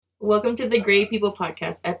Welcome to the Gray People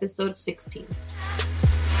Podcast, episode 16.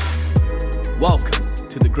 Welcome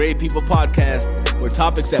to the Gray People Podcast, where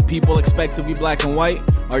topics that people expect to be black and white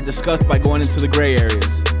are discussed by going into the gray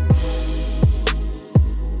areas.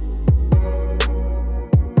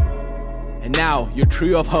 And now, your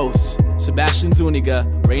trio of hosts, Sebastian Zuniga,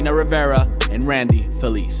 Reina Rivera, and Randy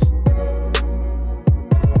Felice.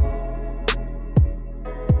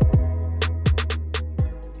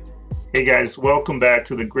 Hey guys, welcome back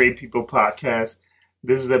to the Gray People Podcast.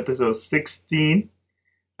 This is episode 16.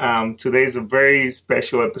 Today's a very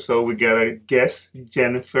special episode. We got a guest,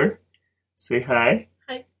 Jennifer. Say hi.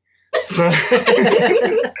 Hi.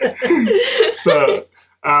 So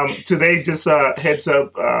today, just heads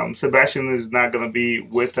up, Sebastian is not going to be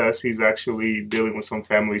with us. He's actually dealing with some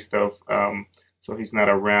family stuff, so he's not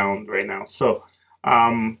around right now. So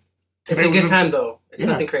it's a good time, though. It's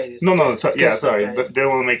nothing crazy. Sorry. But they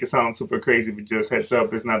don't want to make it sound super crazy, but just heads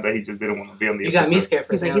up, it's not that he just didn't want to be on the episode. You got me scared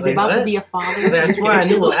for a second. He's about to be a father. I swear I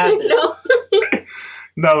knew what happened.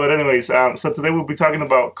 No, but anyways, so today we'll be talking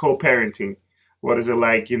about co-parenting. What is it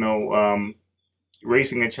like,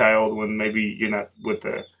 raising a child when maybe you're not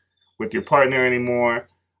with your partner anymore,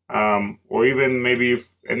 or even maybe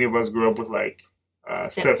if any of us grew up with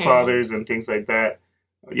stepfathers and things like that.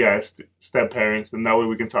 Yeah, step-parents, and that way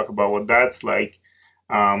we can talk about what that's like,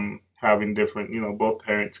 having different, both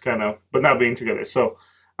parents kind of, but not being together. So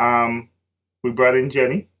we brought in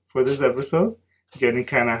Jenny for this episode. Jenny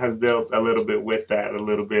kind of has dealt a little bit with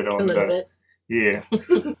that, Yeah.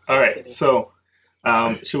 All right, so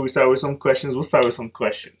should we start with some questions? We'll start with some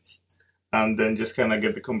questions, and then just kind of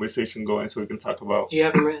get the conversation going so we can talk about... Do you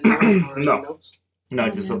have them written down or No. notes? No,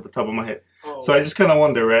 just off the top of my head. Oh. So I just kind of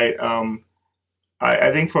wonder, right?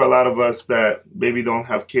 I think for a lot of us that maybe don't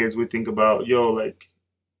have kids, we think about,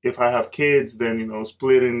 if I have kids, then,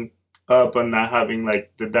 splitting up and not having,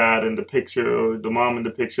 the dad in the picture or the mom in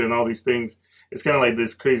the picture and all these things. It's kind of like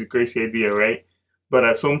this crazy, crazy idea, right? But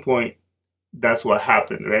at some point, that's what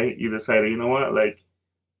happened, right? You decided, you know what,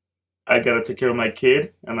 I got to take care of my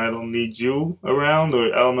kid and I don't need you around,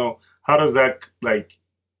 or I don't know. How does that,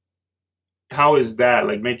 how is that,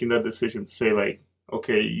 making that decision to say,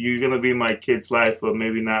 okay, you're going to be my kid's life, but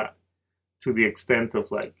maybe not to the extent of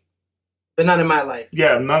But not in my life.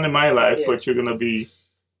 Yeah, not in my life, but you're going to be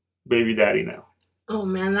baby daddy now. Oh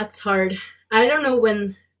man, that's hard. I don't know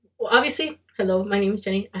when, well, obviously, hello, my name is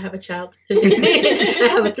Jenny. I have a child. I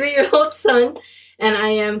have a 3-year-old son, and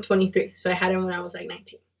I am 23. So I had him when I was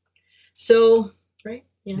 19. So, right?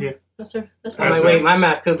 Yeah. That's her. That's her. Wait, my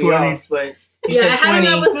math could be 20. Off, but you said 20,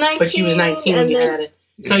 I was 19, but she was 19 when you had it.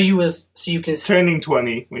 So you can turning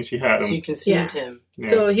 20 when she had him. So you conceived him. Yeah.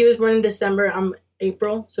 So he was born in December. I'm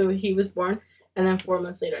April. So he was born, and then 4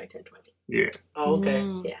 months later I turned 20. Yeah. Oh, okay.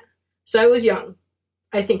 Yeah. So I was young.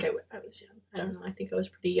 I think I was young. I don't know. I think I was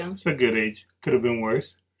pretty young. It's a good age. Could have been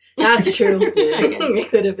worse. That's true. It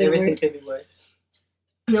could have been Everything worse. could be worse.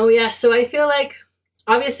 No, yeah. So I feel like,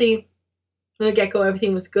 obviously, from the get-go,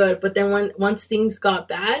 everything was good. But then once things got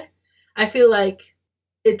bad, I feel like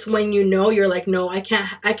it's when you're like, no, I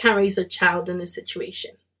can't raise a child in this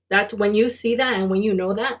situation. That's when you see that, and when you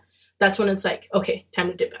know that, that's when it's like, okay,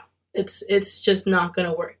 time to dip out. It's just not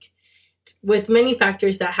gonna work. With many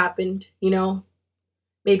factors that happened,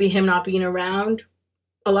 maybe him not being around.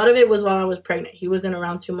 A lot of it was while I was pregnant. He wasn't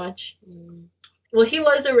around too much. Well, he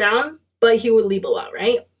was around, but he would leave a lot,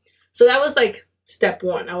 right? So that was step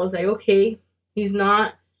one. I was like, okay, he's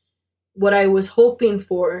not what I was hoping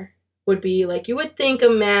for. Would be you would think a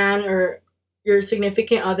man or your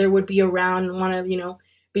significant other would be around and want to,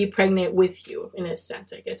 be pregnant with you in a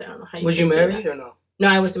sense. I guess I don't know how you. Was you married or no? No,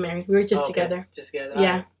 I wasn't married. We were just together. Just together.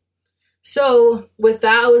 Yeah. Right. So with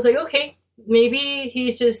that, I was like, okay, maybe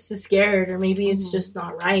he's just scared, or maybe it's just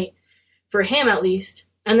not right for him at least.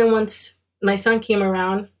 And then once my son came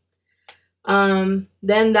around,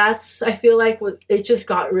 then I feel like it just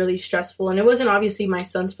got really stressful, and it wasn't obviously my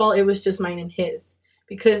son's fault. It was just mine and his,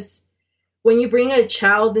 because when you bring a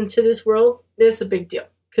child into this world, it's a big deal,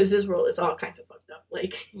 because this world is all kinds of fucked up.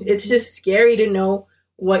 It's just scary to know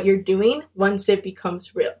what you're doing once it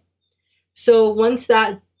becomes real. So once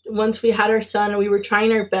we had our son, we were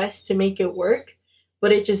trying our best to make it work,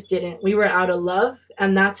 but it just didn't. We were out of love,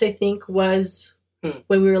 and that's, I think, was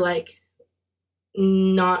when we were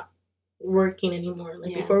not working anymore.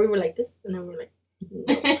 Before we were like this, and then we were like,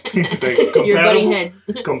 it's You're butting heads.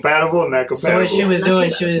 Compatible, not compatible. So what she was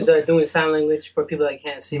doing, doing sign language for people that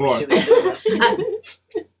can't see what she was doing.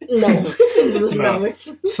 No, it was not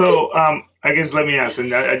working. So, I guess let me answer.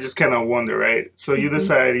 I just kind of wonder, right? So you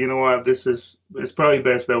decide, you know what, it's probably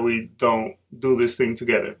best that we don't do this thing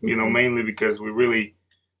together, mainly because we really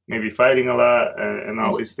maybe fighting a lot and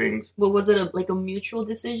all these things. But was it a mutual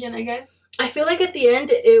decision, I guess? I feel like at the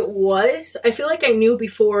end it was. I feel like I knew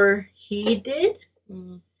before he did.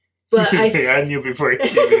 But I knew before he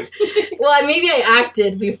did. Well, maybe I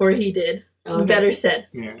acted before he did. Okay. Better said.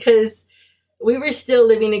 Because we were still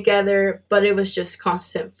living together, but it was just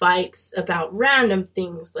constant fights about random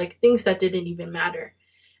things, like things that didn't even matter.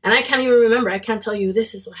 And I can't even remember. I can't tell you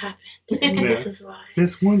this is what happened. And this is why.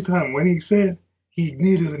 This one time when he said he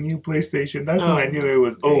needed a new PlayStation, that's when I knew it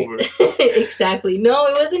was over. Exactly. No,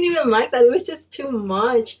 it wasn't even like that. It was just too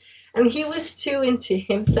much. And he was too into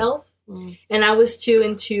himself. And I was too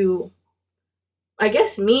into, I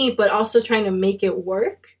guess, me, but also trying to make it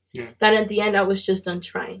work. Yeah. That at the end, I was just done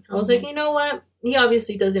trying. I was like, you know what? He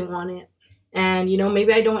obviously doesn't want it. And,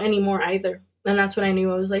 maybe I don't anymore either. And that's when I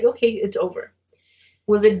knew. I was like, okay, it's over.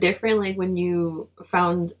 Was it different, like, when you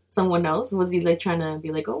found someone else? Was he, like, trying to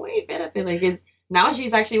be like, oh, wait, espérate, like, now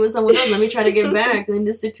she's actually with someone else. Let me try to get back in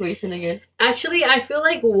this situation again. Actually, I feel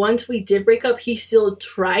like once we did break up, he still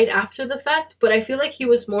tried after the fact. But I feel like he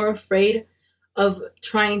was more afraid of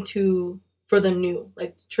trying to, for the new.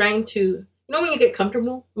 Like, trying to, when you get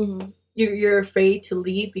comfortable, you're afraid to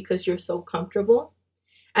leave because you're so comfortable.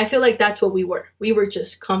 I feel like that's what we were. We were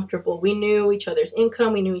just comfortable. We knew each other's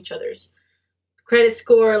income. We knew each other's credit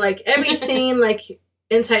score, like everything, like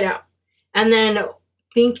inside out. And then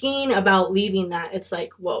thinking about leaving that, it's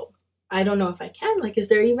like, whoa, I don't know if I can. Like, is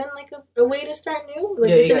there even like a way to start new?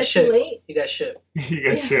 Like, isn't it too late? You got shit. You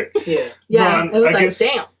got shit. Yeah. Yeah. It was like,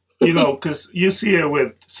 damn. Because you see it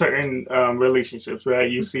with certain relationships,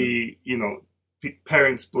 right? You see,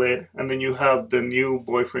 parents split, and then you have the new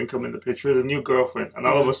boyfriend come in the picture, the new girlfriend, and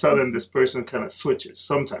all of a sudden this person kind of switches.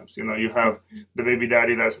 Sometimes, you have the baby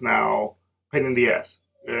daddy that's now pain in the ass,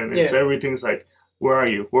 and it's everything's like, where are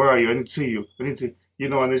you? Where are you? I need to see you. I need to,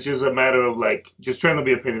 and it's just a matter of like just trying to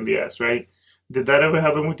be a pain in the ass, right? Did that ever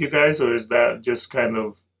happen with you guys, or is that just kind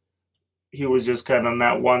of he was just kind of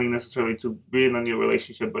not wanting necessarily to be in a new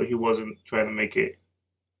relationship, but he wasn't trying to make it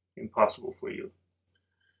impossible for you?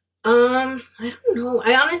 I don't know.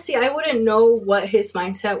 I wouldn't know what his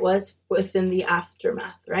mindset was within the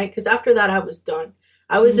aftermath, right? Because after that, I was done.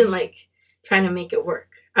 I wasn't like trying to make it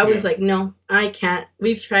work. I was like, no, I can't.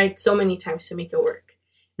 We've tried so many times to make it work.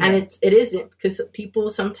 And it isn't, because people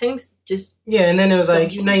sometimes just... Yeah, and then it was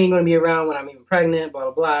like, you ain't going to be around when I'm even pregnant, blah,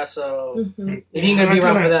 blah, blah. So if you ain't going to be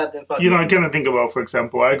around for that, then fuck you. I kind of think about, for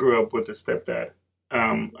example, I grew up with a stepdad.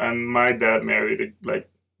 And my dad married, like,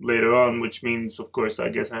 later on, which means, of course, I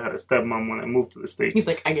guess I had a stepmom when I moved to the States. He's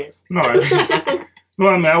like, I guess. No,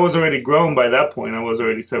 I was already grown by that point. I was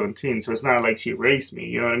already 17, so it's not like she raised me,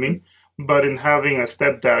 you know what I mean? But in having a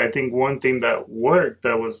stepdad, I think one thing that worked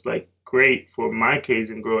that was, like, great for my case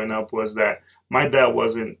in growing up was that my dad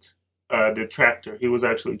wasn't a detractor. He was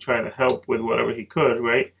actually trying to help with whatever he could,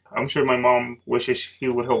 right? I'm sure my mom wishes he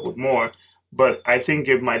would help with more, but I think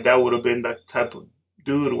if my dad would have been that type of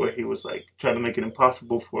dude where he was like trying to make it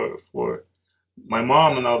impossible for my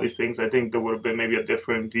mom and all these things, I think there would have been maybe a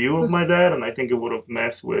different view of my dad, and I think it would have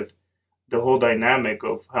messed with the whole dynamic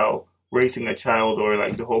of how raising a child or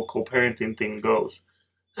like the whole co-parenting thing goes.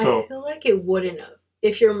 So I feel like it wouldn't have.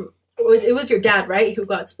 If it was your dad, right, who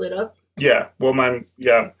got split up? Yeah. Well,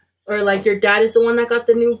 or like your dad is the one that got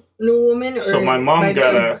the new woman? Or so my mom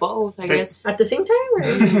got both, I guess. At the same time?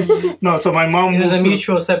 Or? No, so my mom... It was a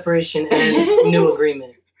mutual separation and new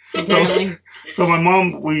agreement. Exactly. So my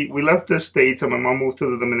mom, we left the States and my mom moved to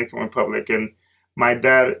the Dominican Republic, and my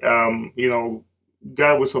dad,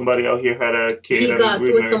 got with somebody out here, had a kid. He got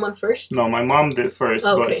with someone first? No, my mom did first,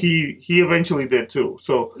 but he eventually did too.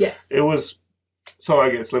 So yes. It was... So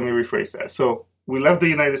I guess, let me rephrase that. So we left the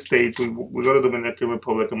United States, we go to the Dominican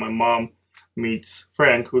Republic, and my mom meets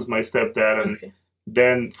Frank, who's my stepdad, and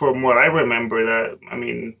then from what I remember,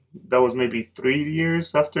 that was maybe 3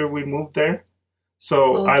 years after we moved there.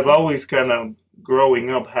 So I've always kind of,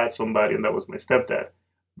 growing up, had somebody, and that was my stepdad.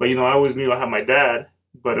 But, I always knew I had my dad,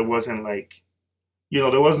 but it wasn't like,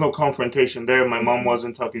 there was no confrontation there. My mom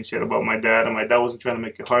wasn't talking shit about my dad, and my dad wasn't trying to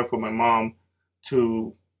make it hard for my mom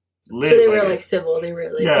to live. So they were like civil. They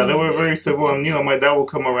were like... Yeah, they were very civil. And, my dad would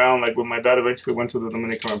come around, like when my dad eventually went to the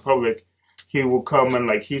Dominican Republic, he would come and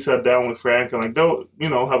like he sat down with Frank and like they'll,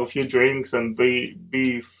 have a few drinks and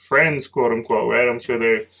be friends, quote unquote, right? I'm sure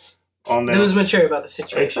they're on there. It was mature about the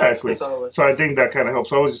situation. Exactly. So I think that kind of helps.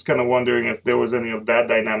 So I was just kind of wondering if there was any of that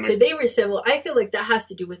dynamic. So they were civil. I feel like that has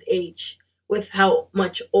to do with age, with how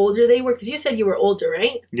much older they were. Because you said you were older,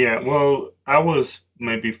 right? Yeah. Well, I was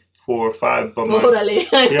maybe 4 or 5, but I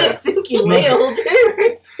was thinking way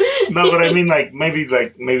older. No, but I mean,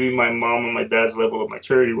 maybe my mom and my dad's level of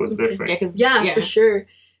maturity was different. Yeah, for sure.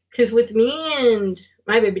 because with me and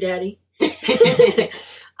my baby daddy,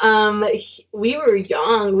 we were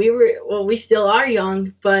young. We still are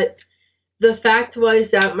young, but the fact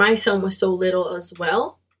was that my son was so little as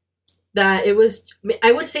well that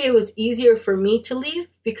I would say it was easier for me to leave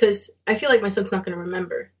because I feel like my son's not going to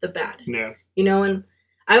remember the bad. Yeah. You know, and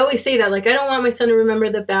I always say that, like, I don't want my son to remember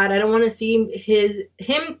the bad. I don't want to see I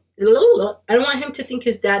don't want him to think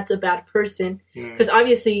his dad's a bad person because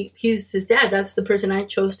obviously he's his dad. That's the person I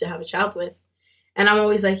chose to have a child with. And I'm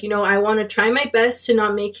always like, I want to try my best to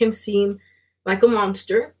not make him seem like a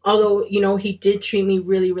monster. Although, he did treat me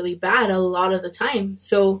really, really bad a lot of the time.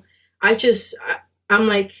 So I'm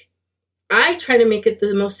like, I try to make it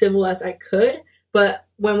the most civil as I could. But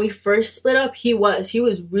when we first split up, he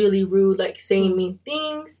was really rude, like saying mean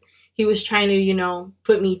things. He was trying to,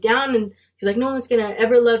 put me down. And he's like, no one's going to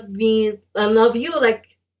ever love me and love you like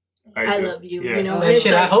I love you. Yeah.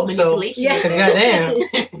 Shit, I hope so. Yeah. Because goddamn.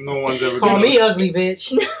 No one's ever call me ugly,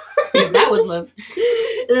 bitch. That was love.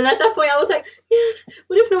 And then at that point, I was like, man,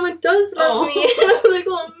 what if no one does love me? And I was like,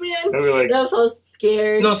 oh, man. And I was all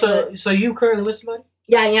scared. No, so you currently with somebody?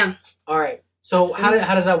 Yeah, I am. All right. So how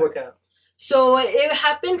does that work out? So it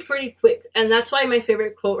happened pretty quick, and that's why my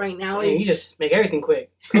favorite quote right now is... You just make everything quick.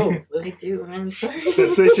 Cool. I do, man. Sorry.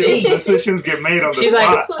 Decisions get made on the spot. She's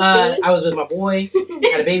like, I was with my boy,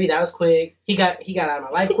 had a baby, that was quick. He got out of my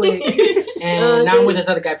life quick, and now I'm with this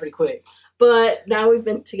other guy pretty quick. But now we've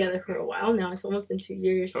been together for a while now. It's almost been 2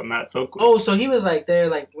 years. So not so quick. Oh, so he was like there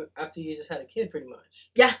like after you just had a kid pretty much.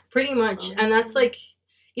 Yeah, pretty much. And that's like...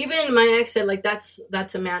 Even my ex said, like, that's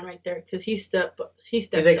a man right there, because he stepped up.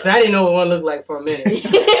 Because I didn't know what one looked like for a minute.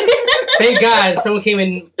 Thank God someone came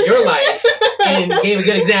in your life and gave a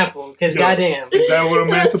good example, because goddamn. Is that what a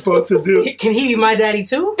man's supposed to do? Can he be my daddy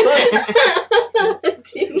too?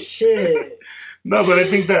 Shit. No, but I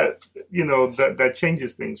think that, that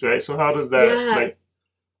changes things, right? So how does that, I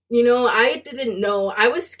didn't know. I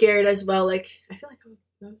was scared as well. Like, I feel like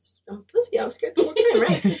I'm pussy. I was scared the whole time,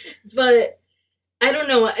 right? But... I don't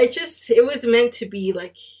know. It was meant to be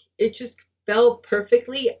like, it just fell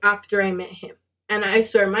perfectly after I met him. And I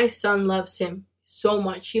swear, my son loves him so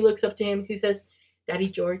much. He looks up to him. He says, Daddy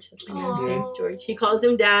George. That's my man's name, George. He calls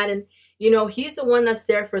him dad. And, he's the one that's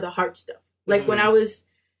there for the hard stuff. Like when I was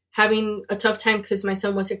having a tough time because my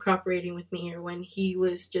son wasn't cooperating with me, or when he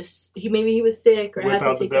was maybe he was sick, or I had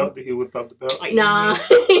to take him. Did he whip out the belt? Nah.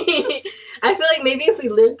 I feel like maybe if we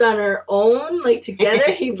lived on our own, like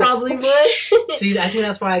together, he probably would. See, I think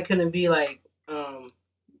that's why I couldn't be like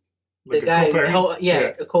the guy,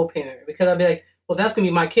 a co-parent, because I'd be like, well, that's gonna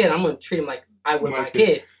be my kid. I'm gonna treat him like I would my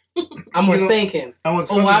kid. I'm gonna spank him.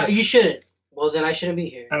 You shouldn't. Well, then I shouldn't be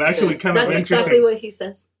here. And actually, kind of interesting. That's exactly what he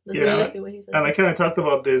says. That's exactly what he says. And I kind of talked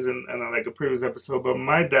about this in like a previous episode, but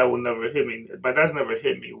my dad would never hit me. My dad's never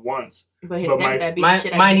hit me once. But his stepdad beat the shit out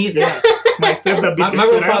of me. Mine either. Yeah. My stepdad beat the shit out of me. My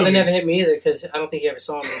real father never hit me either, because I don't think he ever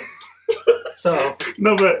saw me. So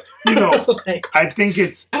no, but I think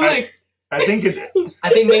it's. I think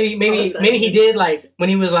maybe he did, like when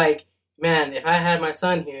he was like, man, if I had my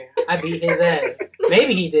son here, I'd beat his ass.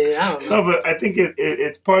 Maybe he did. I don't know. No, but I think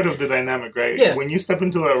it's part of the dynamic, right? Yeah. When you step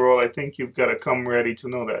into that role, I think you've got to come ready to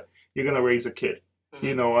know that you're gonna raise a kid.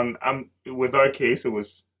 And with our case, it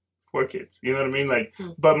was 4 kids. You know what I mean? Like,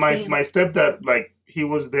 but my stepdad, like, he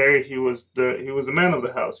was there. He was the man of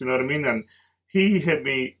the house. You know what I mean? And he hit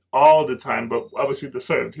me all the time, but obviously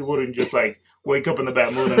deserved. He wouldn't just like wake up in the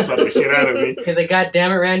bad mood and slap the shit out of me. He's like, God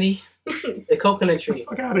damn it, Randy. The coconut tree.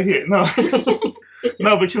 Fuck out of here. No.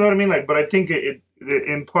 No, but you know what I mean? Like, but I think it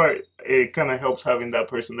in part, it kind of helps having that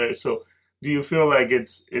person there. So do you feel like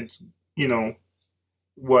it's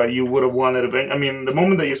what you would have wanted eventually? I mean, the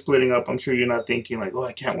moment that you're splitting up, I'm sure you're not thinking like, oh,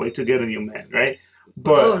 I can't wait to get a new man, right?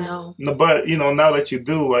 But, no, but, now that you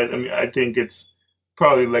do, I think it's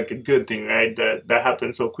probably like a good thing, right? That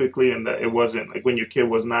happened so quickly, and that it wasn't like when your kid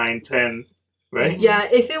was 9, 10, right? Yeah,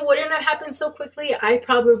 if it wouldn't have happened so quickly, I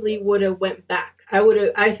probably would have went back.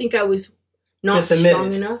 I think I was not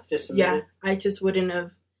strong enough. Yeah, I just wouldn't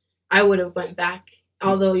have. I would have went back.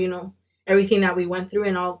 Although, everything that we went through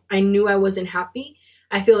and all, I knew I wasn't happy.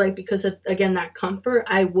 I feel like because of, again, that comfort,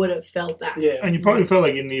 I would have felt that. Yeah, and you probably felt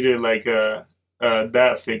like you needed like a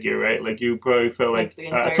dad figure, right? Like you probably felt like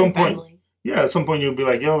at some point. Family. Yeah, at some point you'll be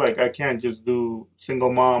like, yo, like I can't just do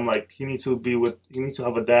single mom. Like he needs to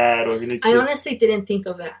have a dad, or he needs. I honestly didn't think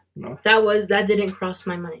of that. No, that didn't cross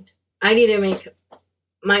my mind. I need to make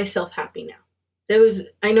myself happy now.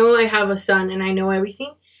 I know I have a son and I know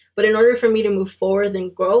everything, but in order for me to move forward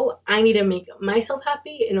and grow, I need to make myself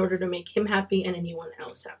happy in order to make him happy and anyone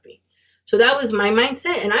else happy. So that was my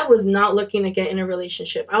mindset, and I was not looking to get in a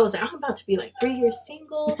relationship. I was like, I'm about to be like 3 years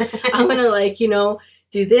single. I'm gonna like, do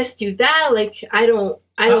this, do that. Like, I don't.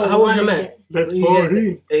 How old's your man? That's Are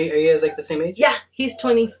you guys like the same age? Yeah, he's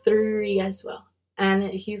 23 as well, and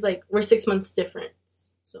he's like, we're 6 months different.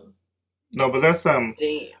 So. No, but that's Damn.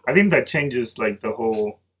 I think that changes like the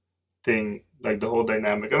whole thing, like the whole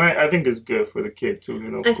dynamic, and I think it's good for the kid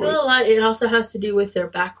too. I feel a lot. It also has to do with their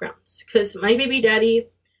backgrounds, because my baby daddy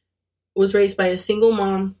was raised by a single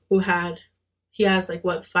mom who he has like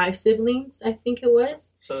 5 siblings, I think it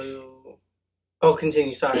was. So,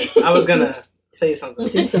 continue. Sorry, I was gonna say something.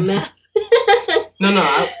 Doing some math. No.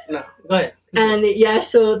 Go ahead. Continue. And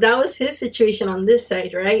so that was his situation on this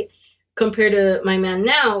side, right? Compared to my man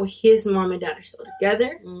now, his mom and dad are still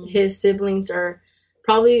together. His siblings are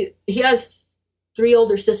he has 3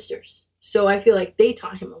 older sisters. So I feel like they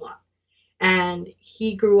taught him a lot. And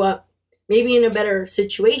he grew up maybe in a better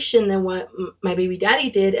situation than what my baby daddy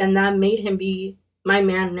did. And that made him be my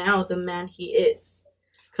man now, the man he is.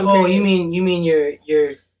 You mean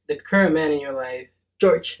you're the current man in your life.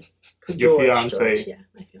 George. Your fiance. George, yeah,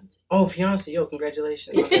 my fiance. Oh, fiance. Yo,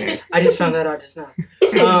 congratulations. I just found that out just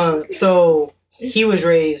now. So he was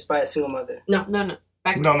raised by a single mother. No. No.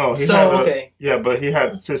 Okay. But he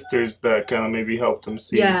had sisters that kind of maybe helped him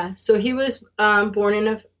see. Yeah. So he was born in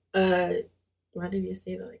a. What did you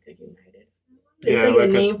say? Like a united. There's like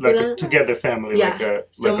a name for that. A together family. Yeah.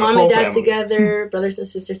 So mom and dad together, brothers and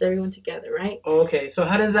sisters, everyone together, right? Okay. So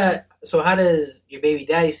how does your baby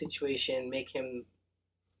daddy situation make him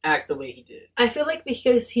act the way he did? I feel like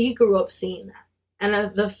because he grew up seeing that,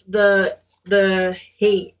 and the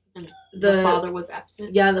hate. The father was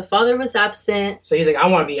absent. Yeah, the father was absent. So he's like, I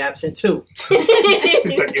want to be absent too.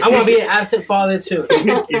 He's like, I want to be an absent father too.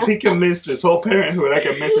 If he can miss this whole parenthood, I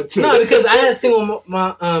can miss it too. No, because I had a single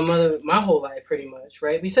mother my whole life, pretty much,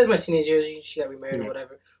 right? Besides my teenage years, she got remarried or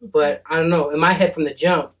whatever. But I don't know. In my head from the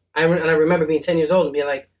jump, I remember being 10 years old and being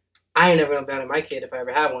like, I ain't never gonna abandon my kid if I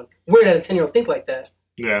ever have one. Weird that a 10-year-old think like that.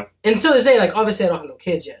 Yeah. Until they say, like, obviously I don't have no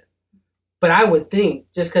kids yet. But I would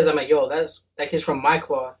think, just because I'm like, yo, that kid's from my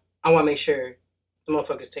cloth, I want to make sure the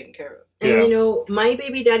motherfucker's taken care of. And, my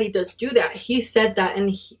baby daddy does do that. He said that.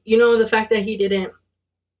 And, the fact that he didn't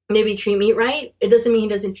maybe treat me right, it doesn't mean he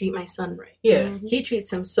doesn't treat my son right. Yeah. Mm-hmm. He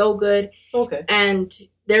treats him so good. Okay. And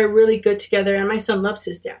they're really good together. And my son loves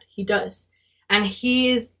his dad. He does. And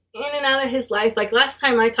he's in and out of his life. Like, last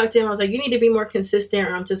time I talked to him, I was like, you need to be more consistent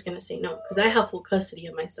or I'm just going to say no. Because I have full custody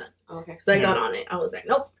of my son. Okay. Because I got on it. I was like,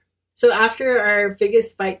 nope. So after our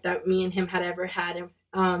biggest fight that me and him had ever had,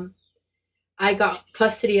 I got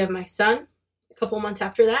custody of my son a couple months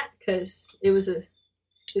after that because it was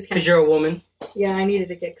because you're a woman. Yeah, I needed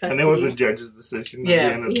to get custody. And it was a judge's decision. Yeah. At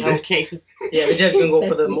the end of the day. Okay. Yeah, the judge can go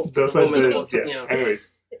for the woman.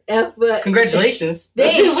 Anyways. But congratulations.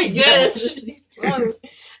 Thanks. Yes.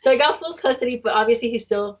 So I got full custody, but obviously he's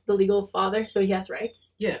still the legal father, so he has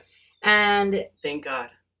rights. Yeah. And thank God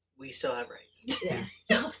we still have rights. Yeah.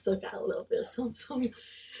 Y'all still got a little bit of something.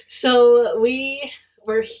 So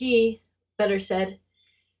he better said,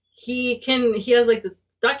 he has like the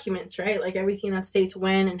documents, right? Like everything that states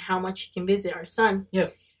when and how much he can visit our son. Yeah.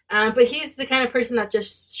 But he's the kind of person that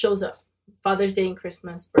just shows up. Father's Day and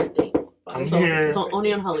Christmas, birthday. So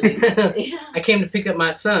only on holidays. Yeah. I came to pick up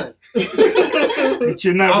my son. Did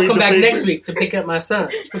you not I'll read come the back papers? next week to pick up my son.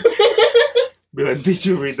 Be like, did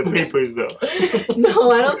you read the papers though? No,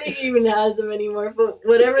 I don't think he even has them anymore. But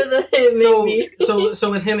whatever it may be. So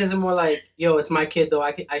with him, is it more like, yo, it's my kid though.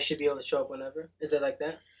 I should be able to show up whenever. Is it like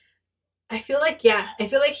that? I feel like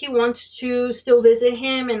he wants to still visit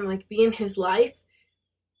him and like be in his life,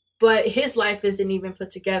 but his life isn't even put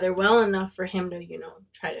together well enough for him to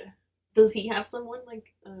try to. Does he have someone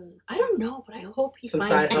like? I don't know, but I hope he some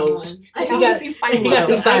finds side someone. hoes. I hope he finds he got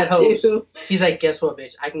some side hoes. He's like, guess what,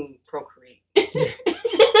 bitch? I can procreate.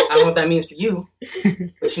 I don't know what that means for you,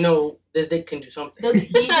 but this dick can do something. Does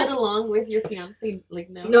he get along with your fiance? Like,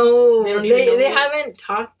 no. No, they don't even know they haven't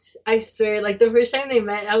talked. I swear, like the first time they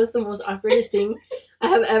met, that was the most awkwardest thing I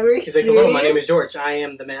have ever experienced. He's like, hello, my name is George. I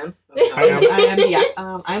am the man. I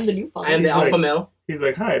am the new father. I am the alpha male. He's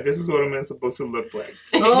like, hi, this is what a man's supposed to look like.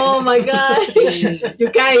 Oh my gosh. You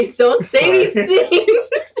guys, don't say these things.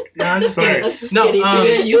 No, I'm just Sorry. kidding. You're gonna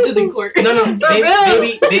use this in court. No,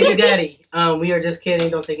 baby daddy. We are just kidding.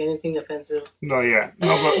 Don't take anything offensive. No, yeah.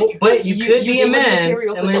 No, but you could be a man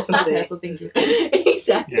and learn something. So thank you.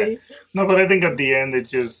 Exactly. Yeah. No, but I think at the end,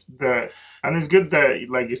 it's just that, and it's good that,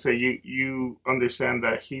 like you say, you understand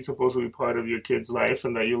that he's supposed to be part of your kid's life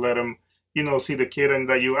and that you let him, see the kid and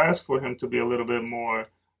that you ask for him to be a little bit more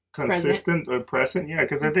consistent or present. Yeah,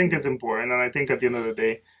 because I think it's important. And I think at the end of the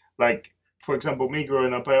day, like, for example, me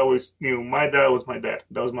growing up, I always knew my dad was my dad.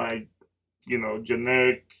 That was my,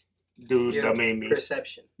 generic dude that made me.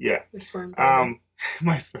 Perception. Yeah.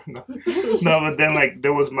 My sperm. No, but then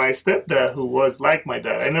there was my stepdad who was like my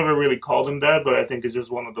dad. I never really called him dad, but I think it's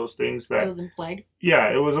just one of those things that. It was implied.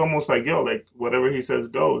 Yeah, it was almost like whatever he says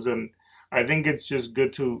goes, and I think it's just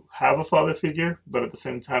good to have a father figure, but at the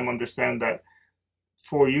same time understand that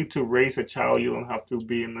for you to raise a child, you don't have to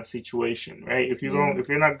be in a situation, right? If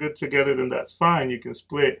you're not good together, then that's fine. You can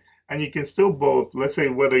split, and you can still both. Let's say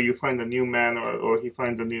whether you find a new man or he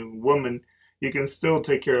finds a new woman, you can still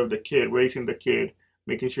take care of the kid, raising the kid,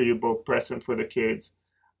 making sure you're both present for the kids.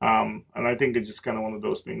 And I think it's just kind of one of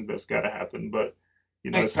those things that's got to happen. But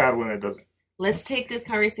it's sad when it doesn't. Let's take this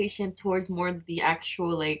conversation towards more the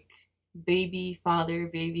actual baby father,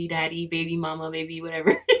 baby daddy, baby mama, baby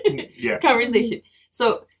whatever conversation.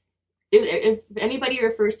 So if anybody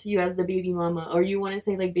refers to you as the baby mama, or you want to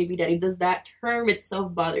say baby daddy, does that term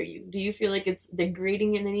itself bother you? Do you feel like it's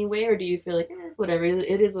degrading in any way, or do you feel like it's whatever,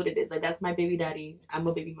 it is what it is, that's my baby daddy, I'm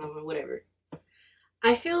a baby mama, whatever?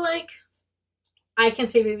 I feel like I can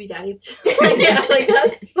say baby daddy too.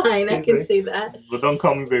 That's fine. I can say that. But don't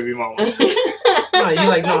call me baby mama. No,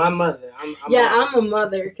 I'm mother. I'm a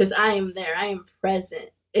mother because I am there. I am present.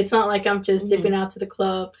 It's not like I'm just dipping out to the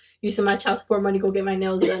club, using my child support money, go get my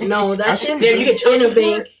nails done. No, that shit's you get child support?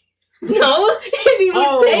 Bank. No, if he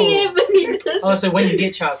would pay it, but he doesn't. Oh, so when you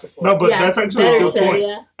get child support. No, but that's actually a good point.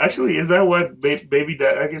 Yeah. Actually, is that what baby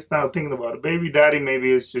dad, I guess now thinking about it, baby daddy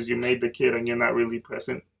maybe it's just you made the kid and you're not really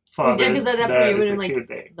present. Father, because at that point you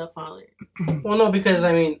wouldn't the father. Well, no, because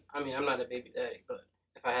I mean, I'm not a baby daddy, but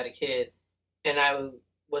if I had a kid and I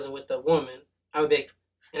wasn't with the woman, I would be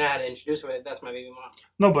and I had to introduce her. That's my baby mom.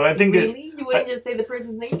 No, but I think you wouldn't just say the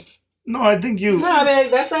person's name. No, I think you. Nah, man,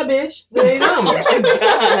 that's that bitch. There you go. Oh my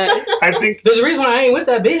God. I think there's a reason why I ain't with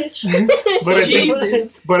that bitch.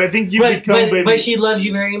 but I think you become baby. But she loves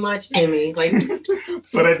you very much, Timmy.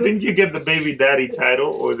 But I think you get the baby daddy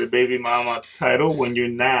title or the baby mama title when you're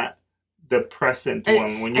not the present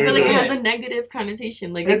one. When you're I feel it has a negative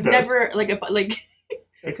connotation. It's never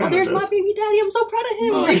there's my baby daddy. I'm so proud of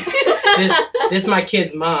him. This my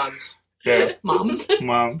kid's mom's. Yeah. Moms.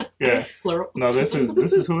 Mom. Yeah. Plural. No, this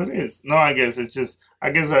is who it is. No, I guess it's just.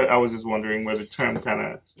 I guess I was just wondering where the term kind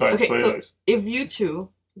of starts. Okay, so if you two,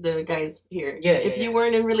 the guys here, if you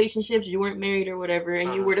weren't in relationships, you weren't married or whatever,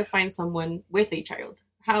 and you were to find someone with a child,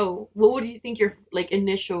 what would you think your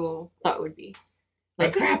initial thought would be?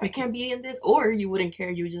 Crap, I can't be in this, or you wouldn't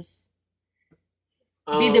care, you just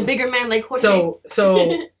be the bigger man like Jorge.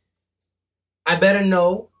 So I better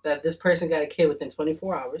know that this person got a kid within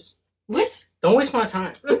 24 hours. What? Don't waste my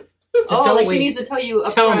time. Just don't waste. She needs to tell you.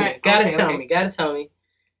 Tell me. Gotta tell me.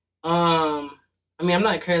 I mean, I'm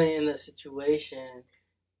not currently in this situation.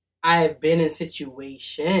 I've been in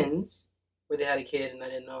situations where they had a kid and I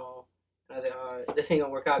didn't know. I was like, oh, this ain't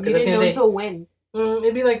gonna work out. You didn't know until when?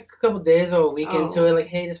 It'd be a couple days or a week into it.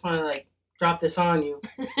 Hey, just want to drop this on you.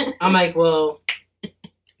 I'm like, well.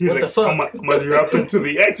 He's what the fuck? I'm gonna drop into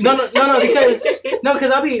the exit. No,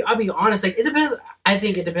 because I'll be honest. It depends. I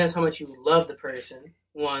think it depends how much you love the person.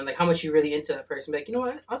 One, how much you really into that person. You know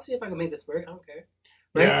what? I'll see if I can make this work. I don't care,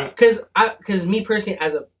 right? Because me personally,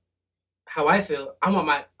 how I feel, I want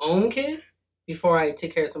my own kid before I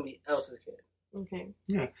take care of somebody else's kid. Okay.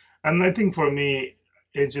 Yeah, and I think for me,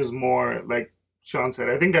 it's just more like Sean said.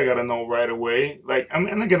 I think I gotta know right away.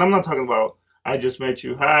 And again, I'm not talking about I just met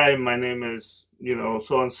you. Hi, my name is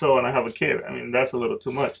so and so, and I have a kid. I mean, that's a little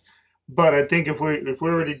too much. But I think if we're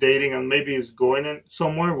already dating and maybe it's going in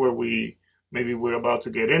somewhere where we're about to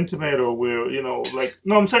get intimate or we're no,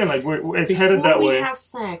 I'm saying it's headed that way. Before we have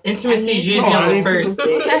sex, intimacy is usually on the first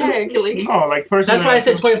date. No, personally. That's why I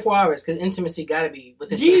said 24 hours because intimacy got to be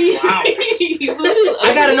within 24 hours.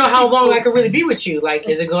 I got to know how long I could really be with you.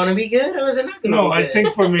 Is it going to be good or is it not going to be good? No, I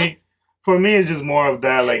think for me, it's just more of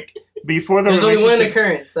that. Before the There's only one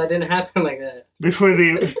occurrence that didn't happen like that. Before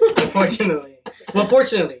the... Unfortunately. Well,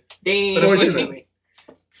 fortunately. Unfortunately.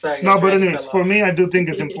 Sorry. No, but anyways, for me, I do think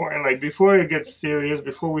it's important. Before it gets serious,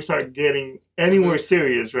 before we start getting anywhere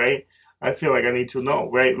serious, right? I feel like I need to know,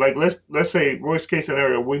 right? Let's say, worst case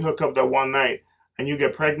scenario, we hook up that one night and you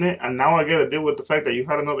get pregnant and now I got to deal with the fact that you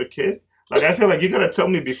had another kid. I feel like you gotta tell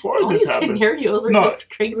me before this happens. Scenarios are just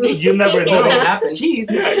crazy. You never know. Jeez.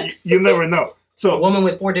 Yeah, you never know. So a woman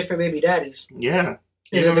with 4 different baby daddies. Yeah.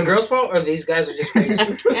 Is it the girl's fault or these guys are just crazy?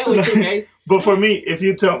 Guys. But for me, if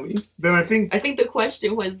you tell me, then I think the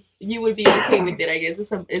question was you would be okay with it. I guess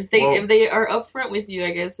if they are upfront with you,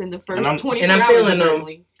 I guess in the first 24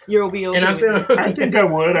 hours, you'll be okay. I think I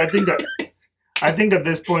would. I think at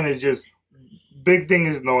this point it's just big thing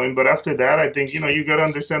is knowing, but after that, I think, you got to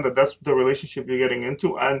understand that that's the relationship you're getting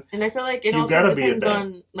into. And I feel like it also depends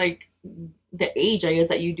on, like, the age, I guess,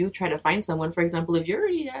 that you do try to find someone. For example, if you're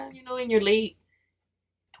already, in your late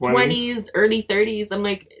 20s, early 30s, I'm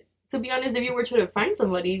like, to be honest, if you were trying to find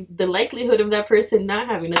somebody, the likelihood of that person not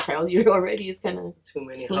having a child already is kind of too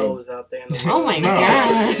many hoes out there in the world. Oh my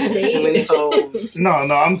gosh. Too many hoes. No,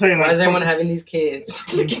 I'm saying, why is everyone having these kids?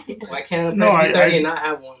 Why can't a person be 30 and not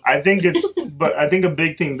have one? I think a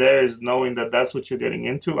big thing there is knowing that that's what you're getting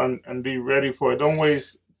into and be ready for it. Don't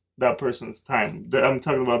waste that person's time. I'm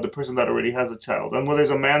talking about the person that already has a child. And whether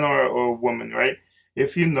it's a man or a woman, right?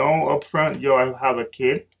 If you know up front, I have a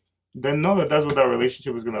kid, then know that that's what that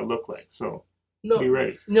relationship is going to look like. So be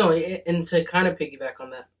ready. No, and to kind of piggyback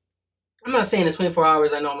on that, I'm not saying in 24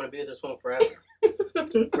 hours I know I'm going to be with this woman forever.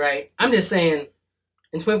 Right? I'm just saying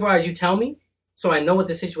in 24 hours you tell me so I know what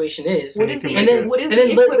the situation is. What is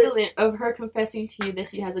the equivalent of her confessing to you that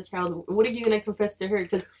she has a child? What are you going to confess to her?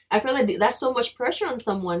 Because I feel like that's so much pressure on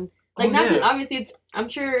someone. Like, obviously, I'm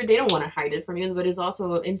sure they don't want to hide it from you, but it's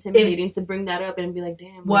also intimidating to bring that up and be like,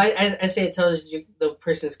 damn. Well, I say it tells you the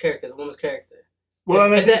person's character, the woman's character.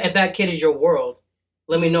 Well, if that kid is your world,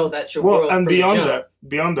 let me know that's your world. Well, and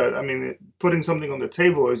beyond that, I mean, putting something on the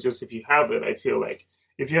table is just if you have it, I feel like.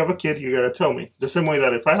 If you have a kid, you got to tell me. The same way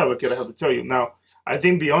that if I have a kid, I have to tell you. Now, I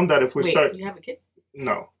think beyond that, if we start... you have a kid?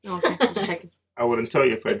 No. Oh, okay, just checking. I wouldn't tell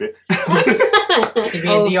you if I did.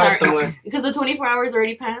 DR somewhere. Because the 24 hours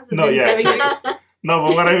already passed. No, yeah. 7 years. No,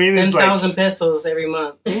 but what I mean is 10,000 pesos every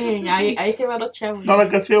month. Dang, I came out of challenge. No,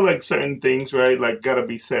 like I feel like certain things, right? Like gotta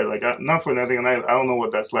be said. Like not for nothing, and I don't know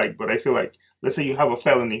what that's like, but I feel like, let's say you have a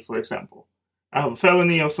felony, for example. I have a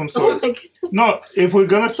felony of some sort. No, if we're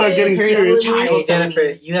gonna start getting serious, Jennifer,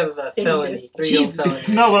 you have a felony. 3-year felony.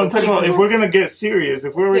 No, but I'm talking about if we're gonna get serious,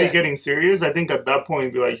 if we're already getting serious, I think at that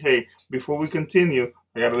point be like, hey, before we continue,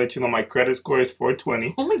 I gotta let you know my credit score is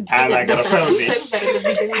 420. Oh my God. And I got a felony.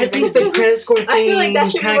 I think the credit score thing. I feel like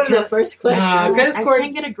that should be one of the first questions. Credit score. I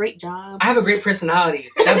can't get a great job. I have a great personality.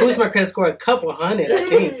 That boosts my credit score a couple hundred, I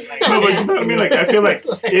think. Like, no, but you know what I mean? Like, I feel like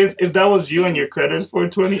if that was you and your credit is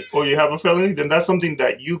 420 or you have a felony, then that's something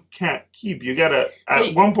that you can't keep. You gotta,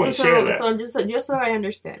 at one point, share that. So just so I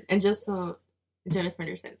understand, and just so Jennifer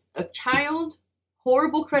understands, a child,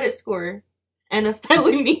 horrible credit score, and a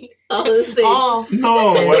felony.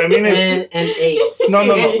 No, what I mean is and AIDS. No.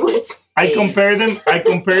 I compare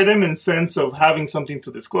them in sense of having something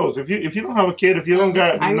to disclose. If you don't have a kid, if you don't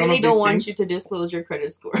got, I really don't want you to disclose your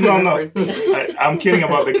credit score. No. I'm kidding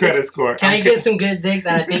about the credit score. Can I get some good dick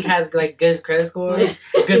that I think has like good credit score?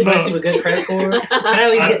 Good pussy with good credit score. Can I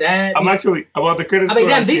at least get that? I'm actually about the credit score.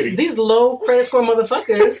 I mean, damn, these low credit score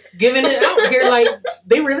motherfuckers giving it out here like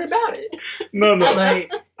they really about it. No.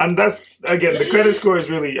 And that's again, the credit score is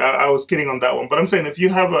really. I was kidding on that one, but I'm saying if you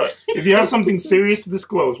have something serious to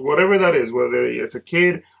disclose, whatever that is, whether it's a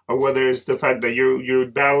kid or whether it's the fact that you're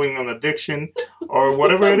battling an addiction or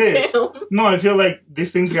whatever it is. No, I feel like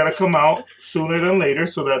these things gotta come out sooner than later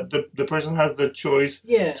so that the person has the choice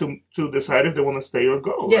to decide if they want to stay or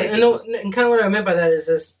go. Yeah, and kind of what I meant by that is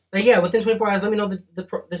this: like, within 24 hours, let me know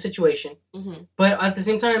the situation. Mm-hmm. But at the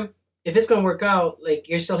same time, if it's gonna work out, like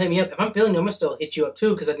you're still hitting me up. If I'm feeling you, I'm gonna still hit you up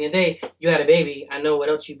too. Because at the end of the day, you had a baby. I know what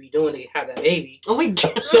else you'd be doing to have that baby. Oh my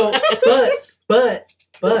God. So, but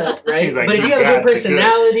right. Like, but if you have a good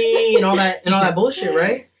personality and all that bullshit,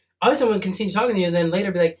 right? Obviously, I'm gonna continue talking to you. And then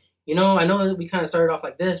later, be like, I know that we kind of started off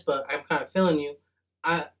like this, but I'm kind of feeling you.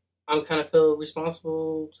 I'm kind of feel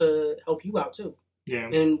responsible to help you out too. Yeah.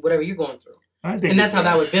 And whatever you're going through. And that's how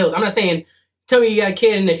that would build. I'm not saying tell me you got a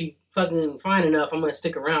kid and if you fucking fine enough, I'm gonna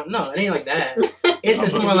stick around. No, it ain't like that. It's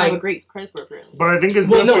just more like a great credit score. But I think it's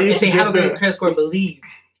if they have a great credit score, believe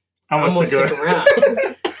I'm gonna stick around.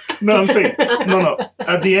 No, I'm saying no.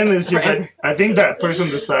 At the end, it's just I think that person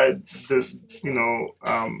decides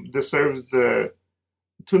deserves to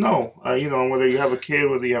know whether you have a kid,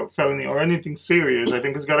 whether you have a felony or anything serious. I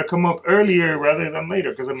think it's got to come up earlier rather than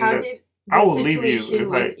later because I will leave you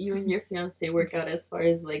if you and your fiance work out as far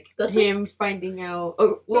as like him finding out.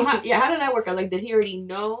 Oh, well, how did that work out? Like, did he already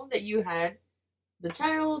know that you had the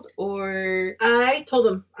child, or I told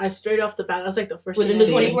him straight off the bat. That was like the first within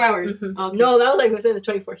the 24 hours. Mm-hmm. Okay. No, that was like within the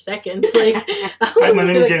 24 seconds. Like, hi, my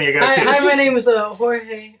name is Jenny. I got a kid. Hi, my name is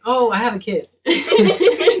Jorge. Oh, I have a kid.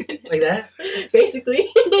 Like that, basically.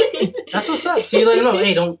 That's what's up. So you let him know,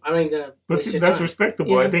 hey, I ain't gonna. But see, that's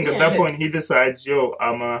respectable. I think at that point he decides,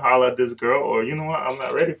 I'm gonna holler at this girl, or you know what, I'm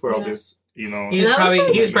not ready for all this. He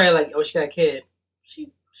was probably like, oh, she got a kid.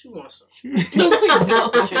 She wants some. She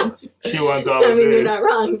wants all of this. You're not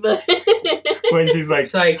wrong, but when she's like,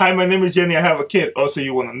 "Hi, my name is Jenny. I have a kid." Oh, so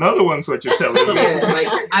you want another one? So what you're telling me? Yeah, like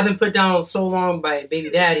I've been put down so long by baby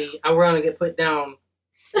daddy. I want to get put down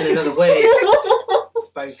in another way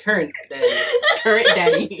by current daddy. Current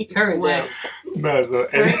daddy. Current daddy. No, so,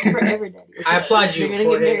 forever daddy. I applaud you. You're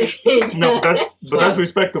gonna get married. No, that's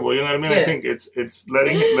respectable. You know what I mean? Yeah. I think it's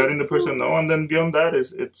letting the person know, and then beyond that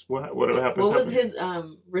it's whatever happens. What was his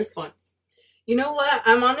response? You know what?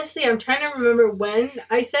 I'm trying to remember when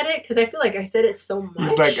I said it because I feel like I said it so much.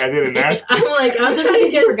 He's like, I didn't ask. I'm like, I'm just trying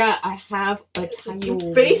to get. Forgot. I have a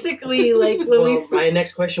child. Basically, like when my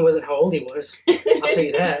next question wasn't how old he was. I'll tell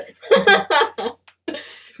you that.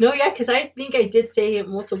 No, yeah, because I think I did say it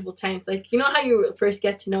multiple times. Like, you know how you first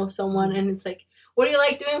get to know someone and it's like, what do you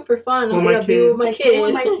like doing for fun? I'm going to be with my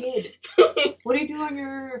kid. What do you do on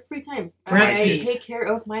your free time? Breastfeed. I take care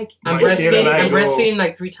of my kid. I'm breastfeeding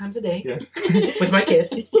like 3 times a day with my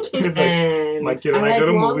kid. And my kid and I go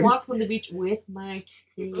to movies. Walks on the beach with my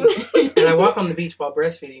kid. And I walk on the beach while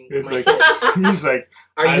breastfeeding. He's like,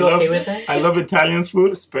 are you okay with that? I love Italian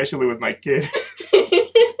food, especially with my kid.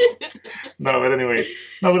 No, but anyways,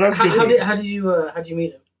 but that's good. How did you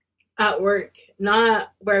meet him? At work,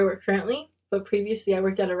 not where I work currently, but previously I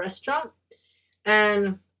worked at a restaurant,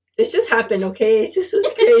 and it just happened. Okay, it just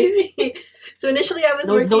was crazy. So initially I was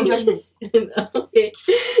working. No judgments. Okay,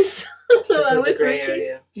 so I was gray working.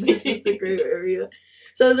 Area. This is the gray area.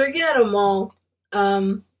 So I was working at a mall,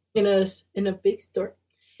 in a big store.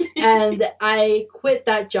 And I quit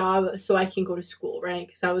that job so I can go to school, right?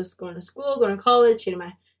 Because I was going to school, going to college, getting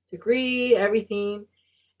my degree, everything.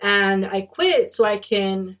 And I quit so I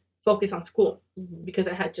can focus on school because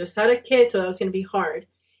I had just had a kid, so that was going to be hard.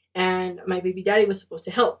 And my baby daddy was supposed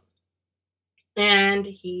to help. And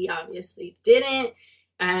he obviously didn't.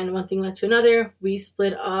 And one thing led to another. We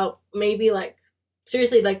split up maybe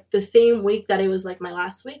seriously, the same week that it was my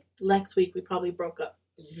last week. Next week, we probably broke up.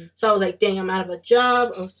 So I was like, dang, I'm out of a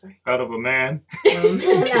job. Oh, sorry. Out of a man. Out of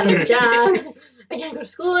a job. I can't go to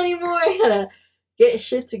school anymore. I gotta get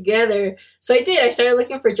shit together. So I did. I started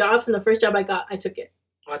looking for jobs, and the first job I got, I took it.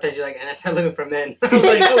 Oh, I thought you and I started looking for men. I was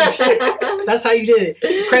like, oh, shit. That's how you did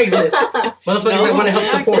it. Craigslist. Motherfuckers that want to help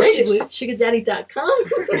support. Sugardaddy.com.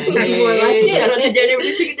 Hey, shout out to Jenny with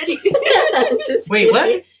the Sugar Daddy. Wait,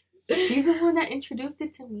 what? She's the one that introduced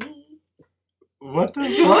it to me. What the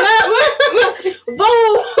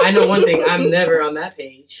Whoa! I know one thing. I'm never on that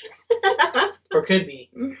page. Or could be.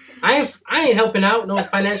 I ain't helping out. No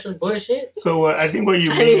financial bullshit. So I think what you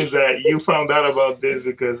mean is that you found out about this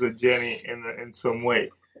because of Jenny in some way.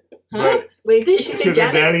 Huh? Wait, did she say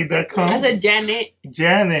Janet? SugarDaddy.com? I said Janet.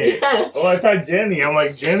 Janet. Yeah. Oh, I thought Jenny. I'm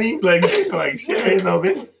like, Jenny? Like shit, I didn't know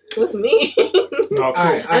this. It was me. No,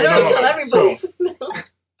 cool. I don't tell everybody.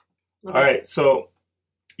 All right, so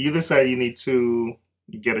you decide you need to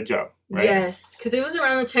get a job, right? Yes, because it was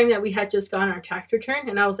around the time that we had just gotten our tax return,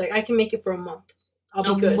 and I was like, I can make it for a month.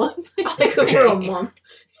 I'll be good. I'll make it for a month.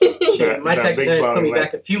 Shit, my tax return put me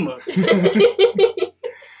back a few months.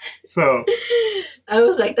 So I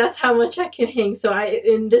was like, that's how much I can hang. So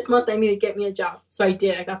in this month, I need to get me a job. So I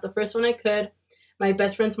did. I got the first one I could. My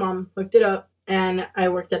best friend's mom looked it up, and I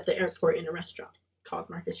worked at the airport in a restaurant called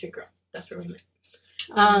Market Street Grill. That's where we met.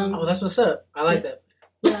 Oh, that's what's up. I like that.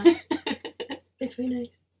 Yeah. It's really nice.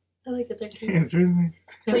 I like it there too. It's really nice.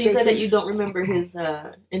 So you said that you don't remember his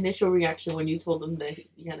initial reaction when you told him that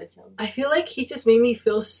he had a child. I feel like he just made me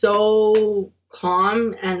feel so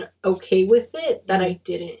calm and okay with it that I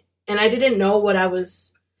didn't. And I didn't know what I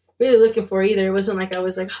was really looking for either. It wasn't like I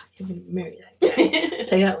was like, oh, I'm going to marry that guy.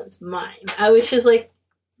 It's like, that one's mine. I was just like,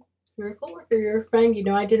 you're a coworker, you're a friend.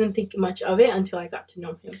 I didn't think much of it until I got to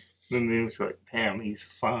know him. And then it was like, damn, he's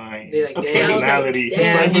fine. Like, personality. Like,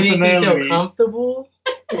 damn. He made me feel comfortable.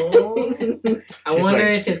 Oh. I wonder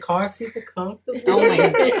if his car seats are comfortable. Oh my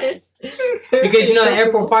gosh. Because the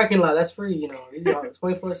airport parking lot, that's free, you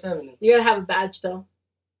 24/7. You gotta have a badge though.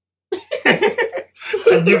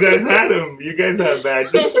 And you guys had him. You guys had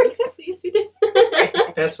badges. Yes, we did.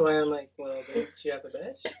 That's why I'm like, well, did you have a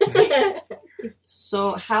badge?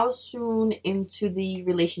 So how soon into the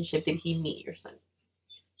relationship did he meet your son?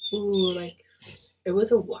 Ooh, it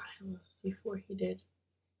was a while before he did.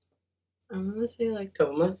 I'm gonna say a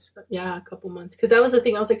couple months. Yeah, a couple months. Because that was the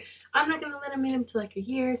thing. I was like, I'm not gonna let him meet him till a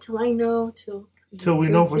year, till I know, till we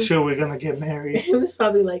know for sure we're gonna get married. It was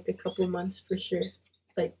probably a couple months for sure.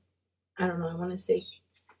 I don't know. I want to say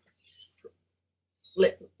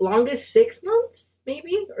longest 6 months,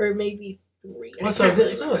 maybe, or maybe 3. So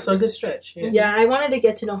a good stretch. Yeah. I wanted to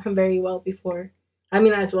get to know him very well before I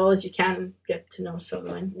mean, as well as you can get to know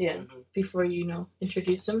someone. Yeah. Before you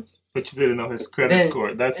introduce them. But you didn't know his credit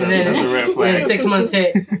score. That's a red flag. Then 6 months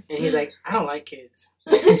hit, and he's like, I don't like kids.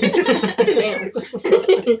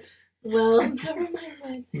 Well, never mind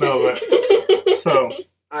then. No, but so.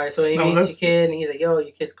 All right, so he meets your kid, and he's like, yo,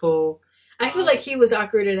 your kid's cool. I feel like he was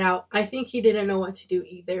awkwarded out. I think he didn't know what to do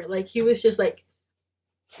either. Like, he was just like,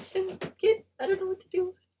 kid, I don't know what to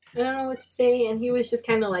do. I don't know what to say. And he was just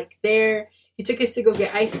kind of like there. He took us to go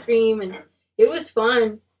get ice cream, and it was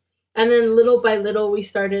fun. And then little by little, we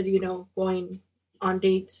started, going on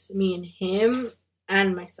dates, me and him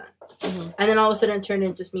and my son. Mm-hmm. And then all of a sudden it turned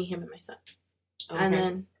into just me, him, and my son. Okay. And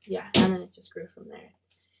then it just grew from there.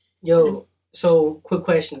 Yo, so quick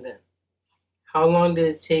question then. How long did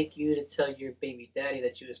it take you to tell your baby daddy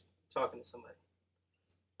that you was talking to somebody?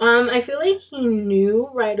 I feel like he knew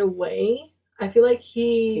right away. I feel like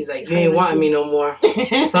he's like, you ain't wanting me no more.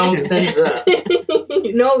 Something's up.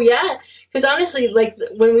 No, yeah. Because honestly, like,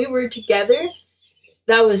 when we were together,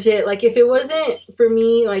 that was it. Like, if it wasn't for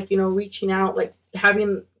me, like, reaching out, like,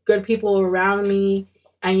 having good people around me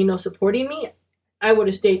and, supporting me, I would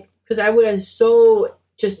have stayed. Because I would have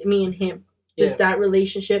just me and him. Just that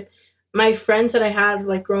relationship. My friends that I had,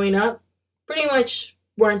 like, growing up pretty much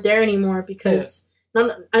weren't there anymore because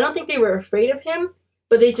I don't think they were afraid of him,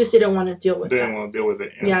 but they just didn't want to deal with it. They didn't want to deal with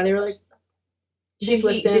it. Yeah, they were like, she's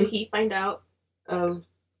with them. Did he find out of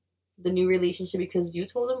the new relationship because you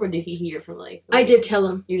told him, or did he hear from, like... I did tell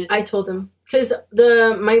him. You did? I told him. Because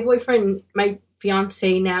my boyfriend, my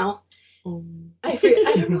fiance now... I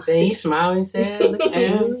don't know. Then he smiled and said, look at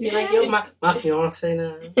you. He's like, yo, my fiance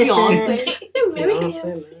now. Fiance? Fiance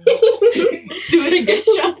now. Do it again,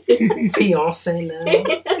 Sean. Fiance now.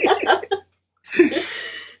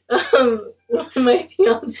 My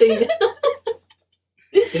fiance now.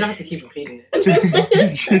 You don't have to keep repeating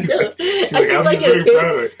it. she's like, I'm just very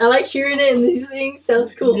proud of it. I like hearing it and these things.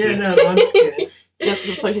 Sounds cool. Yeah, no, I'm just kidding. Just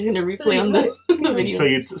the point she's gonna replay on the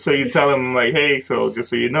video. So you tell him, like, hey, so just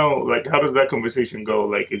so you know, like, how does that conversation go?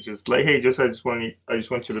 Like, it's just like, hey, I just want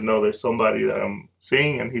you to know there's somebody that I'm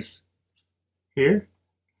seeing and he's here.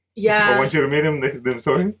 Yeah. I want you to meet him.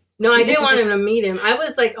 Sorry. No, I didn't want him to meet him. I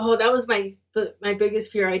was like, oh, that was my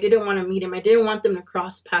biggest fear. I didn't want to meet him. I didn't want them to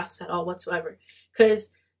cross paths at all whatsoever.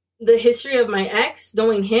 Because the history of my ex,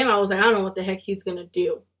 knowing him, I was like, I don't know what the heck he's gonna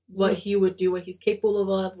do, what he would do, what he's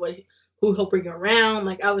capable of, who he'll bring around.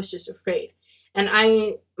 Like, I was just afraid. And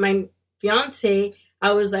my fiance,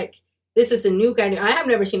 I was like, this is a new guy. I have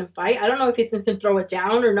never seen him fight. I don't know if he's going to throw it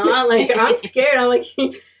down or not. Like, I'm scared. I'm like,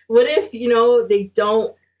 what if, they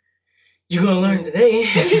don't. You're going to learn today.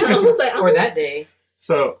 Or that day.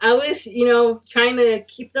 So I was, trying to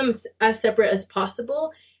keep them as separate as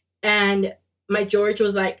possible. And my George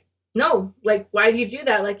was like, no, like, why do you do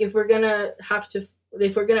that? Like, if we're going to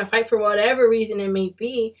fight for whatever reason it may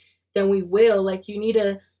be, then we will. Like, you need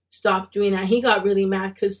to stop doing that. He got really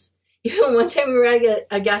mad because even one time we were at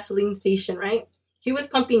a gasoline station, right? He was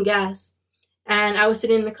pumping gas. And I was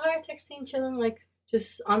sitting in the car texting, chilling, like,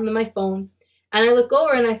 just on my phone. And I look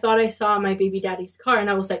over and I thought I saw my baby daddy's car. And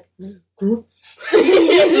I was like, group. And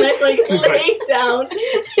I, like, laid down.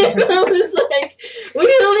 And I was like, we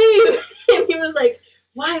need to leave. And he was like,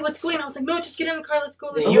 why? What's going on? I was like, no, just get in the car. Let's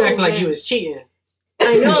go. You act like you was cheating.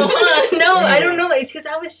 I know. No, I don't know. It's because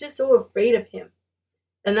I was just so afraid of him.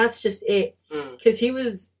 And that's just it. Because he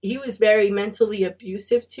was very mentally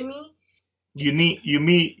abusive to me. You meet, your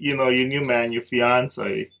new man, your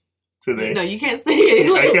fiance, today. No, you can't say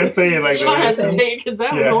it. I can't say it like that. Sean has to say it because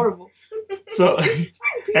that was horrible. So,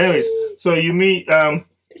 anyways, so you meet, say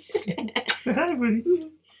hi, buddy.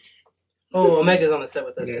 Oh, Omega's on the set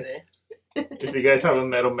with us today. If you guys haven't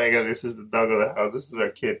met Omega, this is the dog of the house. This is our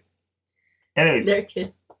kid. Anyways, their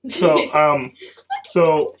kid. So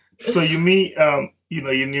you meet,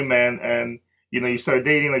 your new man, and you start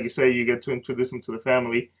dating. Like you say, you get to introduce him to the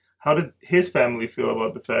family. How did his family feel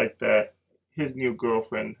about the fact that his new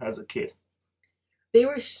girlfriend has a kid? They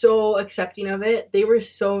were so accepting of it. They were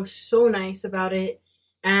so nice about it.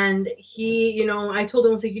 And he, I told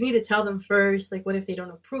him, I was like, you need to tell them first. Like, what if they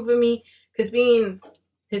don't approve of me? Because being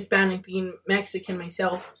Hispanic, being Mexican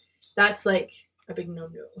myself, that's like a big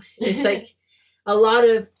no-no. It's like a lot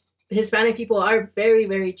of Hispanic people are very,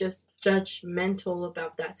 very just judgmental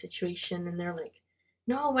about that situation. And they're like,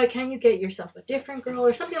 no, why can't you get yourself a different girl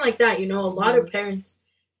or something like that? A lot of parents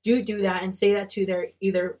do that and say that to their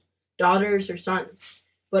either daughters or sons.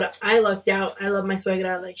 But I lucked out. I love my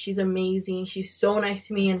suegra. Like, she's amazing. She's so nice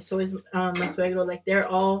to me, and so is my suegro. Like, they're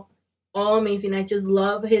all amazing. I just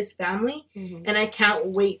love his family, and I can't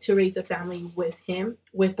wait to raise a family with him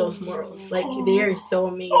with those morals. Like, they are so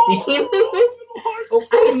amazing.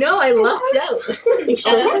 I know, I lucked out.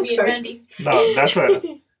 Shout out to me and Randy. No,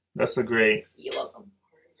 that's a great. You're welcome.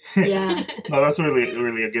 Yeah. No, that's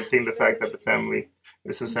really a good thing. The fact that the family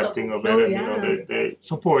is accepting of it, and you know they're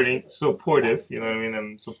supportive. You know what I mean,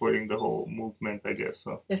 and supporting the whole movement. I guess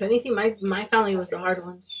so. If anything, my family was the hard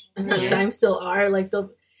ones, and at times still are. Like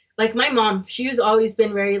my mom, she's always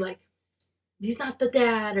been very like, he's not the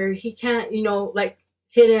dad, or he can't, you know, like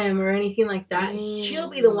hit him or anything like that. She'll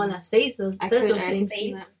be the one that says those things.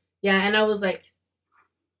 Yeah, and I was like,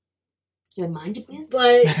 you mind your business,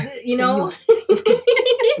 but you know.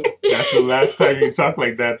 That's the last time you talk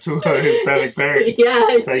like that to a Hispanic parent. Yeah,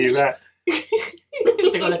 I'll tell you that.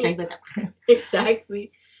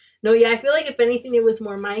 Exactly. No, yeah, I feel like if anything, it was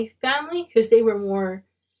more my family because they were more,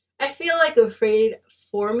 I feel like, afraid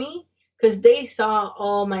for me because they saw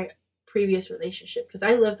all my previous relationship because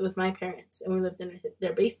I lived with my parents and we lived in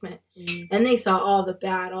their basement and they saw all the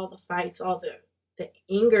bad, all the fights, all the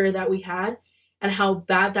anger that we had. And how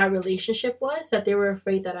bad that relationship was, that they were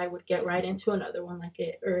afraid that I would get right into another one like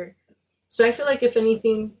it. So I feel like if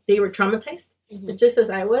anything, they were traumatized, just as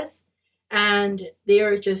I was. And they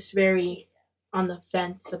were just very on the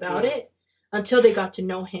fence about it until they got to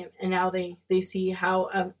know him. And now they see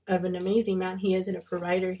how of an amazing man he is and a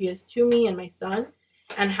provider he is to me and my son.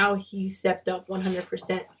 And how he stepped up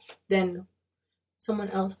 100% than someone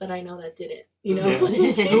else that I know that didn't, you know?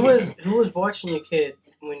 Yeah. Who was watching your kid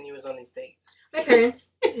when you was on these dates? My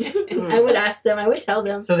parents. I would ask them. I would tell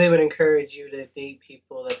them. So they would encourage you to date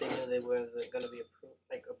people that they knew they weren't going to be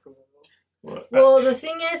approvable? Well, the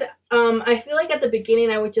thing is, I feel like at the beginning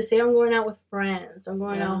I would just say I'm going out with friends. I'm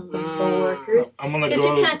going out with some coworkers. I'm gonna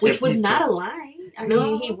go, which was not a lie. I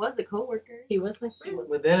mean, he was a coworker. He was my friend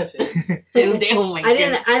with benefits. Oh my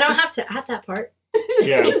goodness. I don't have to add that part.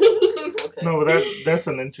 Yeah. Okay. No, that's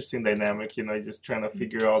an interesting dynamic, you know, just trying to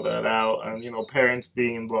figure all that out and, you know, parents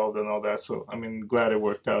being involved and all that. So, I mean, glad it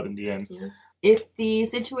worked out in the end. Yeah. If the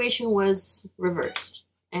situation was reversed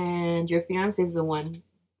and your fiance is the one,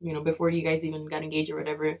 you know, before you guys even got engaged or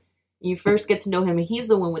whatever, you first get to know him and he's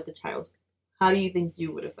the one with the child, how do you think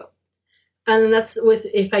you would have felt? And that's with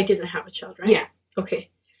if I didn't have a child, right? Yeah. Okay.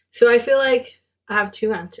 So I feel like I have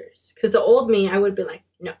two answers. Because the old me, I would be like,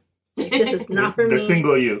 no. Like, this is not for me. The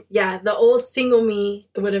single you. Yeah, the old single me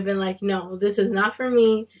would have been like, no, this is not for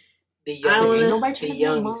me. The young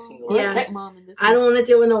single. Yeah. Stepmom in this I don't want to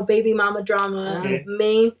deal with no baby mama drama.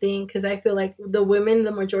 Main thing, because I feel like the women,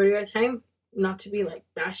 the majority of the time, not to be like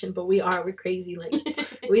bashing, but we're crazy. Like,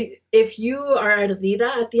 if you are a leader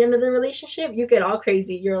at the end of the relationship, you get all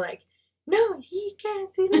crazy. You're like, no, he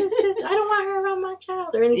can't do this. I don't want her around my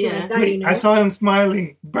child or anything like that. Wait, you know? I saw him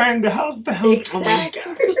smiling. Burn the house down. Exactly.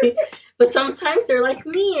 Oh but sometimes they're like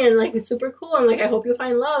me and like it's super cool and like I hope you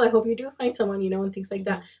find love. I hope you do find someone, you know, and things like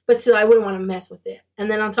that. But still, I wouldn't want to mess with it. And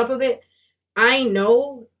then on top of it, I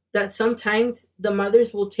know that sometimes the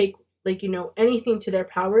mothers will take like, you know, anything to their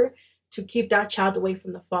power to keep that child away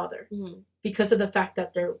from the father because of the fact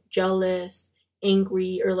that they're jealous,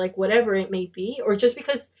 angry, or like whatever it may be, or just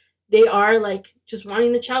because they are like just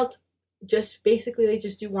wanting the child. Just basically they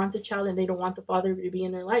just do want the child and they don't want the father to be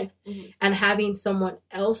in their life. And having someone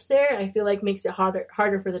else there, I feel like makes it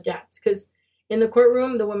harder for the dads. Because in the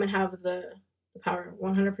courtroom, the women have the power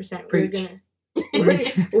 100%. We're gonna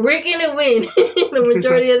win the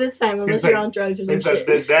majority of the time unless you're on drugs or something. It's like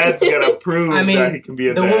the dad's gotta prove that he can be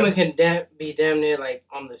a dad. The woman can be damn near like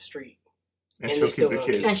on the street. And she'll keep the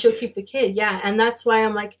kid. And she'll keep the kid, yeah. And that's why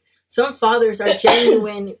I'm like, some fathers are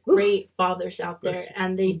genuine great fathers out there,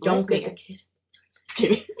 and they don't get the kid.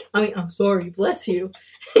 I mean, I'm sorry, bless you.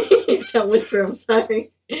 Can't whisper, I'm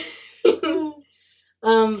sorry.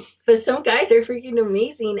 But some guys are freaking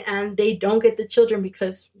amazing, and they don't get the children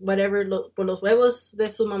because whatever, por los huevos de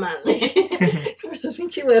su mamá. Por sus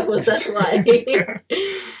pinche huevos, that's why.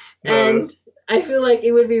 And I feel like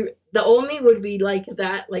it would be, the old me would be like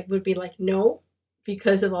that, like would be like, no,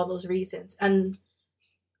 because of all those reasons. And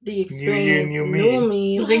the experience, new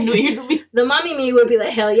me. The mommy me would be like,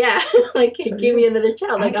 hell yeah, like give me another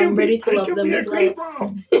child. Like I'm ready to love them as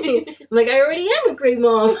well. I'm like, I already am a great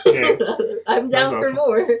mom. Yeah. I'm down for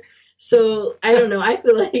more. So I don't know. I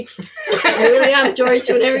feel like I really am, George.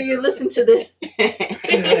 Whenever you listen to this, that's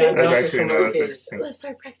interesting. Let's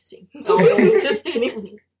start practicing. No, just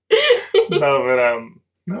kidding. No,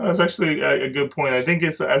 that's actually a good point. I think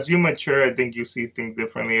it's as you mature, I think you see things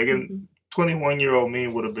differently. Again. 21-year-old me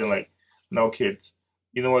would have been like, no kids.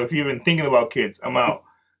 You know what? If you're even thinking about kids, I'm out.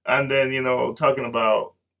 And then, you know, talking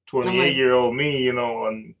about 28-year-old me, you know,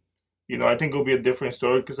 and, you know, I think it'll be a different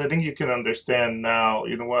story because I think you can understand now,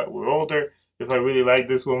 you know what? We're older. If I really like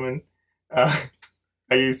this woman, I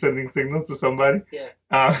Are you sending signals to somebody? Yeah.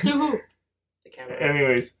 To who? The camera.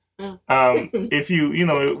 Anyways, if you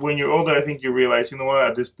know, when you're older, I think you realize, you know what,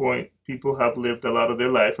 at this point, people have lived a lot of their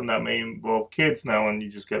life, and that may involve kids now, and you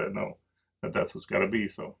just gotta know that that's what's gotta be.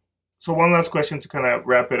 So one last question to kind of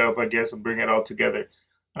wrap it up, I guess, and bring it all together.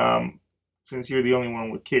 Since you're the only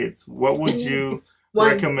one with kids, what would you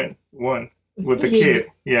recommend? One with the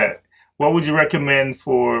kid, yeah. What would you recommend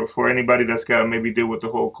for anybody that's got to maybe deal with the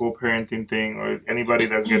whole co-parenting thing, or anybody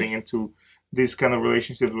that's getting into this kind of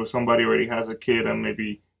relationships where somebody already has a kid and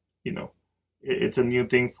maybe, you know, it's a new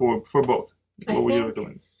thing for both? What would you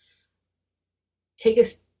recommend? Take a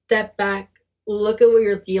step back, look at what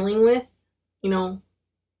you're dealing with, you know,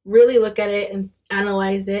 really look at it and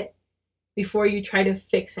analyze it before you try to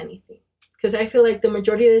fix anything. Because I feel like the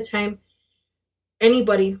majority of the time,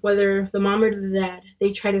 anybody, whether the mom or the dad,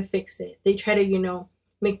 they try to fix it. They try to, you know,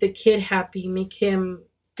 make the kid happy, make him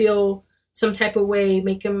feel some type of way,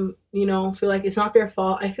 make him, you know, feel like it's not their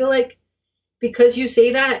fault. I feel like because you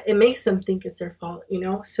say that, it makes them think it's their fault, you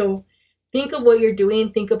know? So think of what you're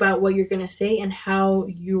doing, think about what you're going to say and how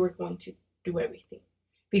you are going to do everything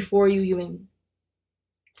before you even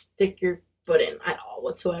stick your foot in at all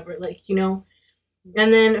whatsoever, like, you know?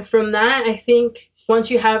 And then from that, I think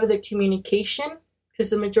once you have the communication,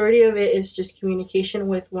 because the majority of it is just communication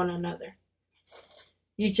with one another.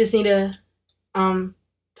 You just need to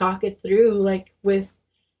talk it through, like with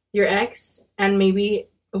your ex, and maybe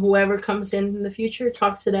whoever comes in the future,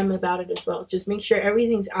 talk to them about it as well. Just make sure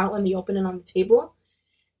everything's out in the open and on the table,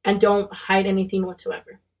 and don't hide anything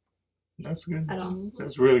whatsoever. That's good. At all.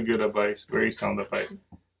 That's really good advice. Very sound advice.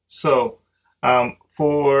 So,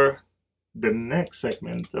 for the next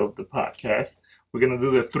segment of the podcast, we're going to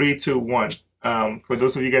do the 3, 2, 1. For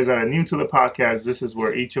those of you guys that are new to the podcast, this is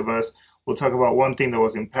where each of us will talk about one thing that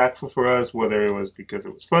was impactful for us, whether it was because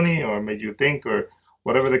it was funny or made you think, or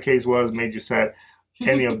whatever the case was, made you sad,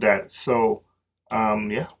 any of that. So,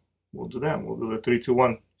 yeah, we'll do that. We'll do the 3, 2,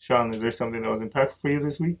 1. Sean, is there something that was impactful for you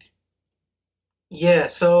this week? Yeah,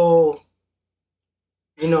 so,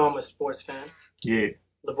 you know I'm a sports fan. Yeah.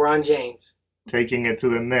 LeBron James. Taking it to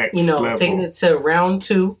the next level. Taking it to round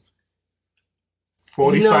 2.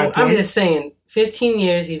 45 points. I'm just saying, 15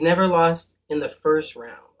 years, he's never lost in the first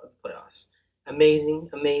round of the playoffs. Amazing,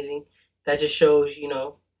 amazing. That just shows, you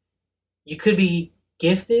know, you could be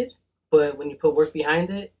gifted, but when you put work behind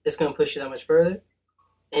it, it's going to push you that much further.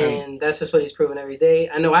 And that's just what he's proven every day.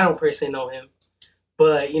 I know I don't personally know him,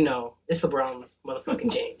 but, you know, it's LeBron motherfucking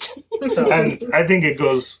James. So. And I think it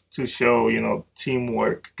goes to show, you know,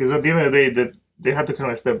 teamwork. Because at the end of the day, they had to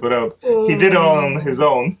kind of step it up. He did it all on his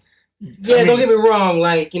own. Yeah, don't get me wrong.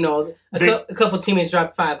 Like, you know, a couple teammates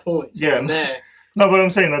dropped 5 points. Yeah. There. No, but I'm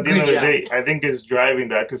saying at the end of the day, I think it's driving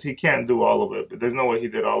that because he can't do all of it. But there's no way he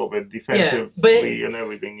did all of it defensively and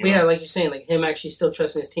everything. You know? Yeah, like you're saying, like him actually still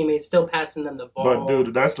trusting his teammates, still passing them the ball. But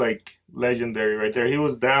dude, that's like legendary right there. He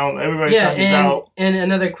was down. Everybody thought he's out. And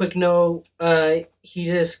another quick note, he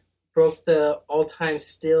just broke the all-time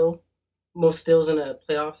most steals in a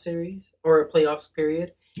playoff series or a playoffs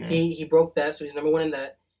period. Yeah. He broke that, so he's number 1 in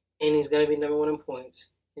that. And he's gonna be number 1 in points,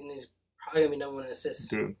 and he's probably gonna be number 1 in assists.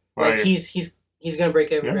 Dude, like he's gonna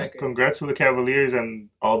break every record. Congrats to the Cavaliers and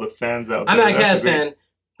all the fans out there. I'm not a Cavs fan,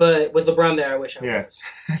 but with LeBron there, I wish I was.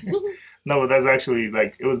 No, but that's actually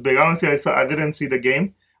like it was big. Honestly, I didn't see the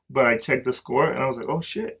game, but I checked the score and I was like, oh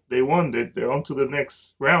shit, they won. They're on to the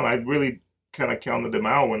next round. I really kind of counted them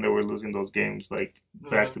out when they were losing those games like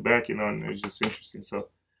back to back, you know, and it was just interesting. So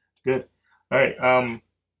good. All right,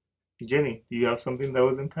 Jenny, do you have something that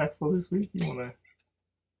was impactful this week?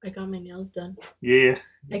 I got my nails done. Yeah.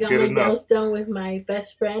 I got my nails done with my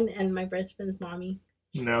best friend and my best friend's mommy.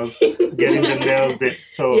 Nails. Getting the nails done.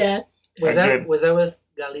 So yeah. Was that with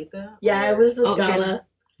Galita? Yeah, it was with Gala.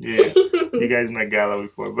 Yeah. You guys met Gala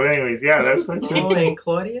before. But anyways, yeah, that's what you and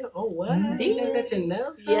Claudia? Oh, what? You got your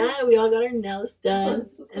nails done? Yeah, we all got our nails done.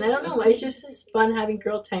 And I don't know, it's just fun having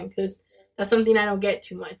girl time because that's something I don't get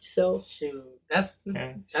too much. So shoot. That's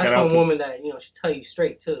one woman that, you know, she tell you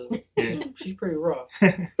straight too. Yeah. She's pretty raw.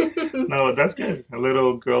 No, that's good. A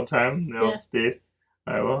little girl time. Nails did.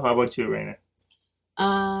 All right, well, how about you, Raina?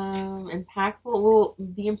 Impactful. Well,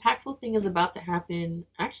 the impactful thing is about to happen.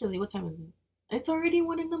 Actually, what time is it? It's already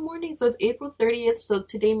 1 a.m. So it's April 30th. So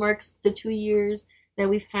today marks the 2 years that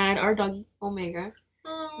we've had our doggy, Omega.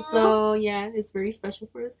 Aww. So yeah, it's very special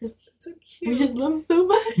for us because so we just love him so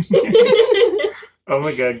much. Oh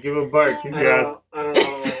my god, give a bark. I don't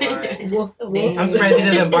know why. I'm surprised he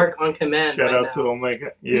doesn't bark on command. Shout out to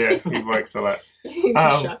Omega. Yeah, he barks a lot.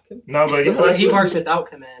 No, but he barks without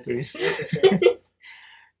command.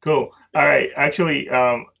 Cool. All right. Actually,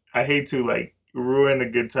 I hate to ruin a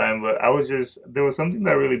good time, but there was something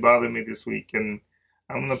that really bothered me this week, and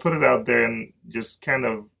I'm going to put it out there and just kind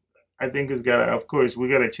of, I think of course, we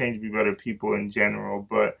got to change, be better people in general,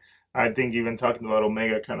 but I think even talking about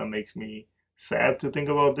Omega kind of makes me sad to think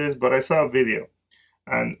about this, but I saw a video,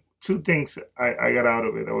 and two things I got out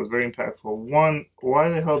of it that was very impactful. One, why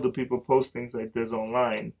the hell do people post things like this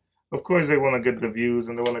online? Of course, they want to get the views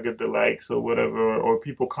and they want to get the likes or whatever, or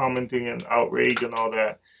people commenting and outrage and all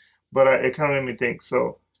that. But it kind of made me think.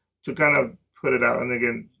 So to kind of put it out, and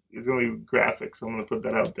again, it's going to be graphic, so I'm going to put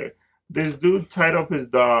that out there. This dude tied up his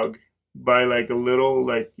dog by like a little,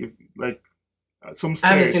 some stairs.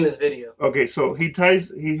 I haven't seen this video. Okay, so he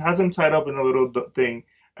has him tied up in a little thing,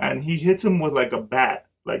 and he hits him with like a bat,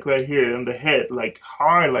 like right here in the head, like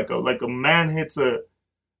hard, like a man hits a.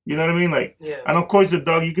 You know what I mean? Like, yeah. And of course the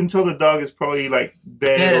dog, you can tell the dog is probably like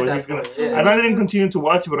dead or he's gonna. Yeah. And I didn't continue to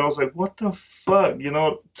watch it, but I was like, what the fuck? You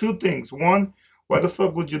know, two things. One, why the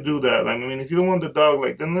fuck would you do that? I mean, if you don't want the dog,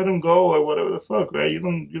 like, then let him go or whatever the fuck, right? You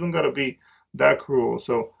don't gotta be that cruel.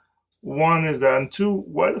 So, one is that, and two,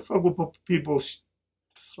 why the fuck would people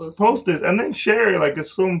post this and then share it like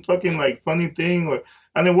it's some fucking like funny thing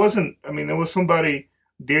and it wasn't. I mean, it was somebody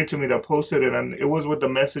dear to me that posted it, and it was with the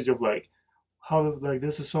message of like. How like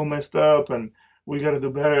this is so messed up and we got to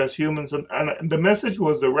do better as humans and the message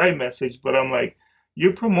was the right message, but I'm like,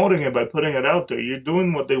 you're promoting it by putting it out there. You're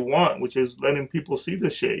doing what they want, which is letting people see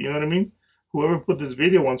the shit. You know what I mean? Whoever put this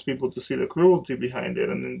video wants people to see the cruelty behind it,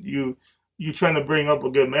 and then you trying to bring up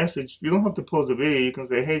a good message. You don't have to post a video. You can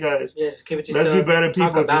say, hey guys, yes, let's be better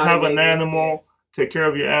people. If you have an animal, take care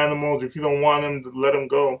of your animals. If you don't want them, let them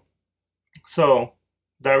go. So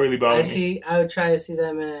that really bothered me. I would try to see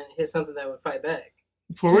that man hit something that would fight back.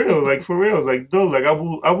 For real, like dude, like I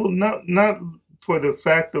will not for the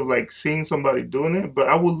fact of like seeing somebody doing it, but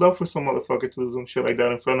I would love for some motherfucker to do some shit like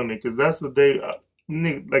that in front of me, because that's the day,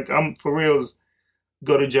 like I'm for reals,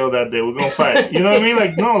 go to jail that day. We're gonna fight. You know what I mean?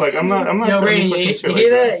 Like no, like I'm not. Yo, Raina, you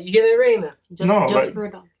hear that? You hear that, Raina? Just for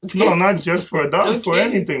a dog. No, not just for a dog. For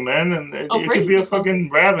anything, man. And it could be a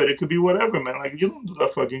fucking rabbit. It could be whatever, man. Like you don't do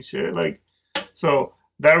that fucking shit. Like so.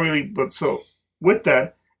 That really, but so with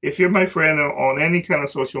that, if you're my friend on any kind of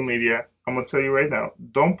social media, I'm gonna tell you right now,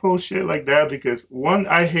 don't post shit like that, because one,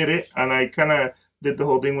 I hit it and I kind of did the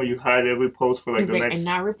whole thing where you hide every post for like the next,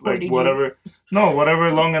 like whatever,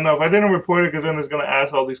 whatever long enough. I didn't report it because then it's gonna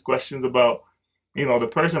ask all these questions about, you know, the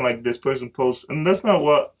person, like this person posts, and that's not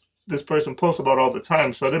what this person posts about all the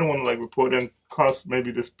time. So I didn't want to like report and cost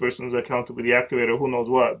maybe this person's account to be deactivated or who knows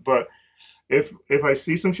what, but. If I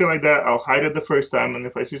see some shit like that, I'll hide it the first time, and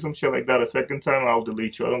if I see some shit like that a second time, I'll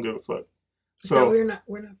delete you. I don't give a fuck. So we're not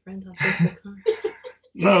friends on Facebook, huh?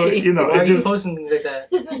 No, you know, it just posting things like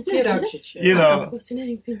that. Get out shit. You know,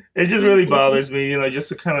 it just really bothers me, you know, just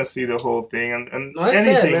to kind of see the whole thing and no,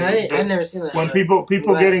 anything. Sad, man. I never seen that. When people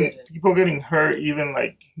getting hurt, even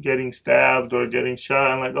like getting stabbed or getting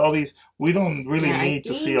shot, and like all these, we don't really need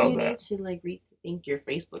to see all that. You need to like rethink your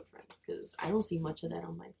Facebook friends, because I don't see much of that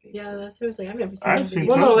on my Facebook. Yeah, that's seriously, I've never seen.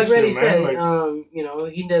 Well, no, like Reddy said, like, you know,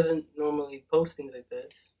 he doesn't normally post things like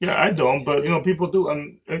this. Yeah, I don't, but you know, people do.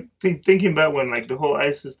 And thinking back when like the whole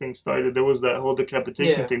ISIS thing started, there was that whole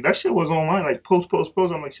decapitation thing. That shit was online, like post.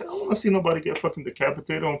 I'm like, shit, I don't want to see nobody get fucking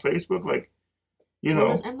decapitated on Facebook, like. You know,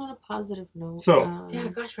 let's end on a positive note. So, yeah,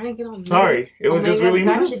 gosh, trying to get on. Sorry, it was just really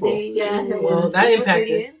impactful. Yeah, well, that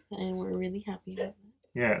impacted, and we're really happy about that.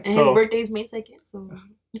 Yeah, and his birthday's May 2nd, so.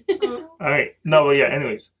 All right, no, but yeah.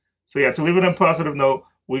 Anyways, so yeah, to leave it on a positive note,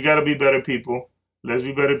 we gotta be better people. Let's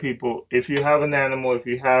be better people. If you have an animal, if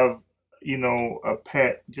you have, you know, a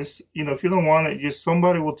pet, just, you know, if you don't want it, just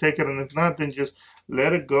somebody will take it, and if not, then just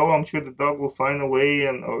let it go. I'm sure the dog will find a way,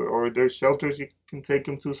 and or there's shelters you can take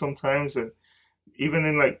him to sometimes, and. Even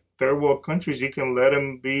in like third world countries, you can let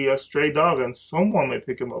him be a stray dog, and someone may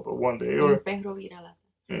pick him up one day. Or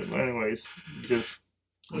anyways, just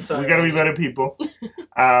we gotta be better people.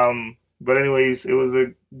 But anyways, it was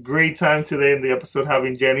a great time today in the episode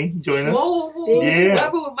having Jenny join us. Whoa,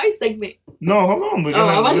 yeah. What with my segment? No, hold on. We're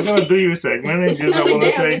gonna do your segment. And just I want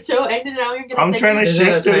to say, the show ended. Now you're gonna. I'm trying to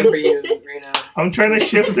shift it. I'm trying to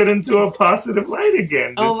shift it into a positive light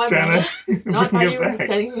again. Just trying to bring it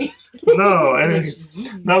back. No, and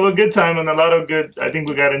no, a good time and a lot of good. I think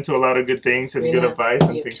we got into a lot of good things and good advice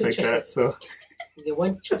and things like that. So you get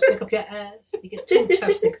one chopstick up your ass. You get two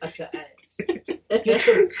chopsticks up your ass.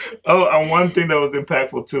 Oh, and one thing that was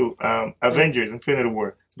impactful too, Avengers: Infinity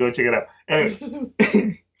War. Go check it out.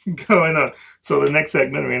 Anyway, going on. So the next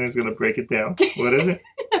segment, Raina's gonna break it down. What is it?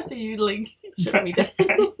 After you like shut me down.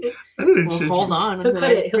 I didn't shut hold on. He'll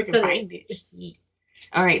cut it. Find it.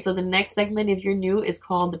 All right, so the next segment, if you're new, is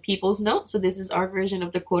called the People's Note. So this is our version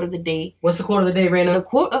of the quote of the day. What's the quote of the day, Raina? The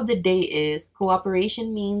quote of the day is,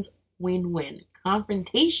 cooperation means win-win.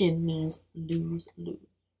 Confrontation means lose-lose.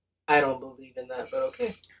 I don't believe in that, but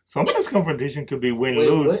okay. Sometimes confrontation could be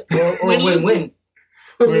win-lose. Or win-win.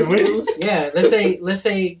 Win-win. Yeah, let's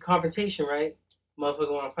say confrontation, right?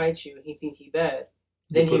 Motherfucker want to fight you, he think he bad.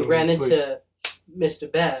 Then he ran into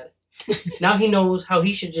Mr. Bad. Now he knows how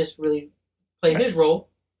he should just really play his role.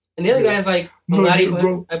 And the other guy's like, I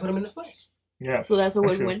put him in his place. Yeah. So that's a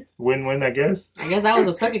win-win? Win-win, I guess. I guess that was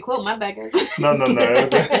a sucky quote. My bad, guys. No.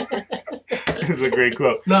 It was a great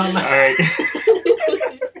quote. No, all right.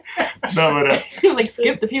 No, but... like,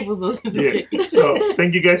 skip the People's Note. Yeah. So,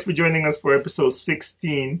 thank you guys for joining us for episode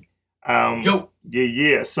 16.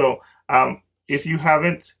 Yeah. So, if you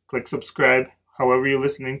haven't, click subscribe. However you're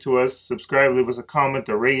listening to us, subscribe, leave us a comment,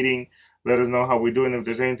 a rating. Let us know how we're doing. If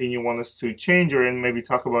there's anything you want us to change or maybe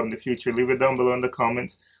talk about in the future, leave it down below in the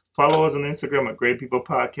comments. Follow us on Instagram at Great People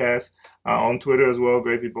Podcast. On Twitter as well,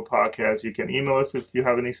 Great People Podcast. You can email us if you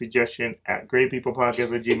have any suggestion at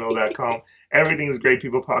greatpeoplepodcast@gmail.com. Everything is Great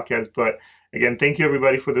People Podcast. But again, thank you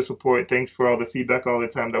everybody for the support. Thanks for all the feedback all the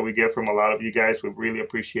time that we get from a lot of you guys. We really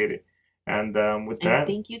appreciate it. And that,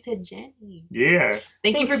 thank you to Jenny. Yeah.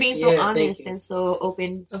 Thanks. You for being so honest and so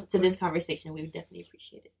open to this conversation. We definitely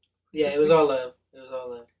appreciate it. Yeah, it was all love.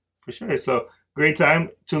 For sure. So, great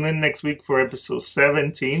time. Tune in next week for episode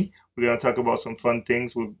 17. We're going to talk about some fun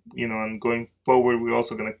things. And going forward, we're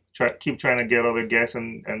also going to keep trying to get other guests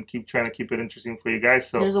and keep trying to keep it interesting for you guys.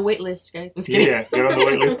 So there's a wait list, guys. Yeah, get on the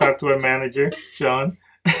wait list. Talk to our manager, Sean.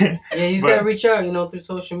 Yeah, he's got to reach out, through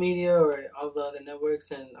social media or all the other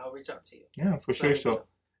networks, and I'll reach out to you. Yeah, for sure. So,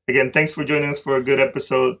 again, thanks for joining us for a good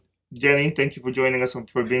episode. Jenny, thank you for joining us and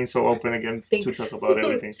for being so open again to talk about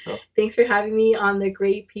everything. So, thanks for having me on the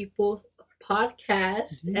Great People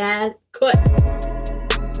Podcast, and cut.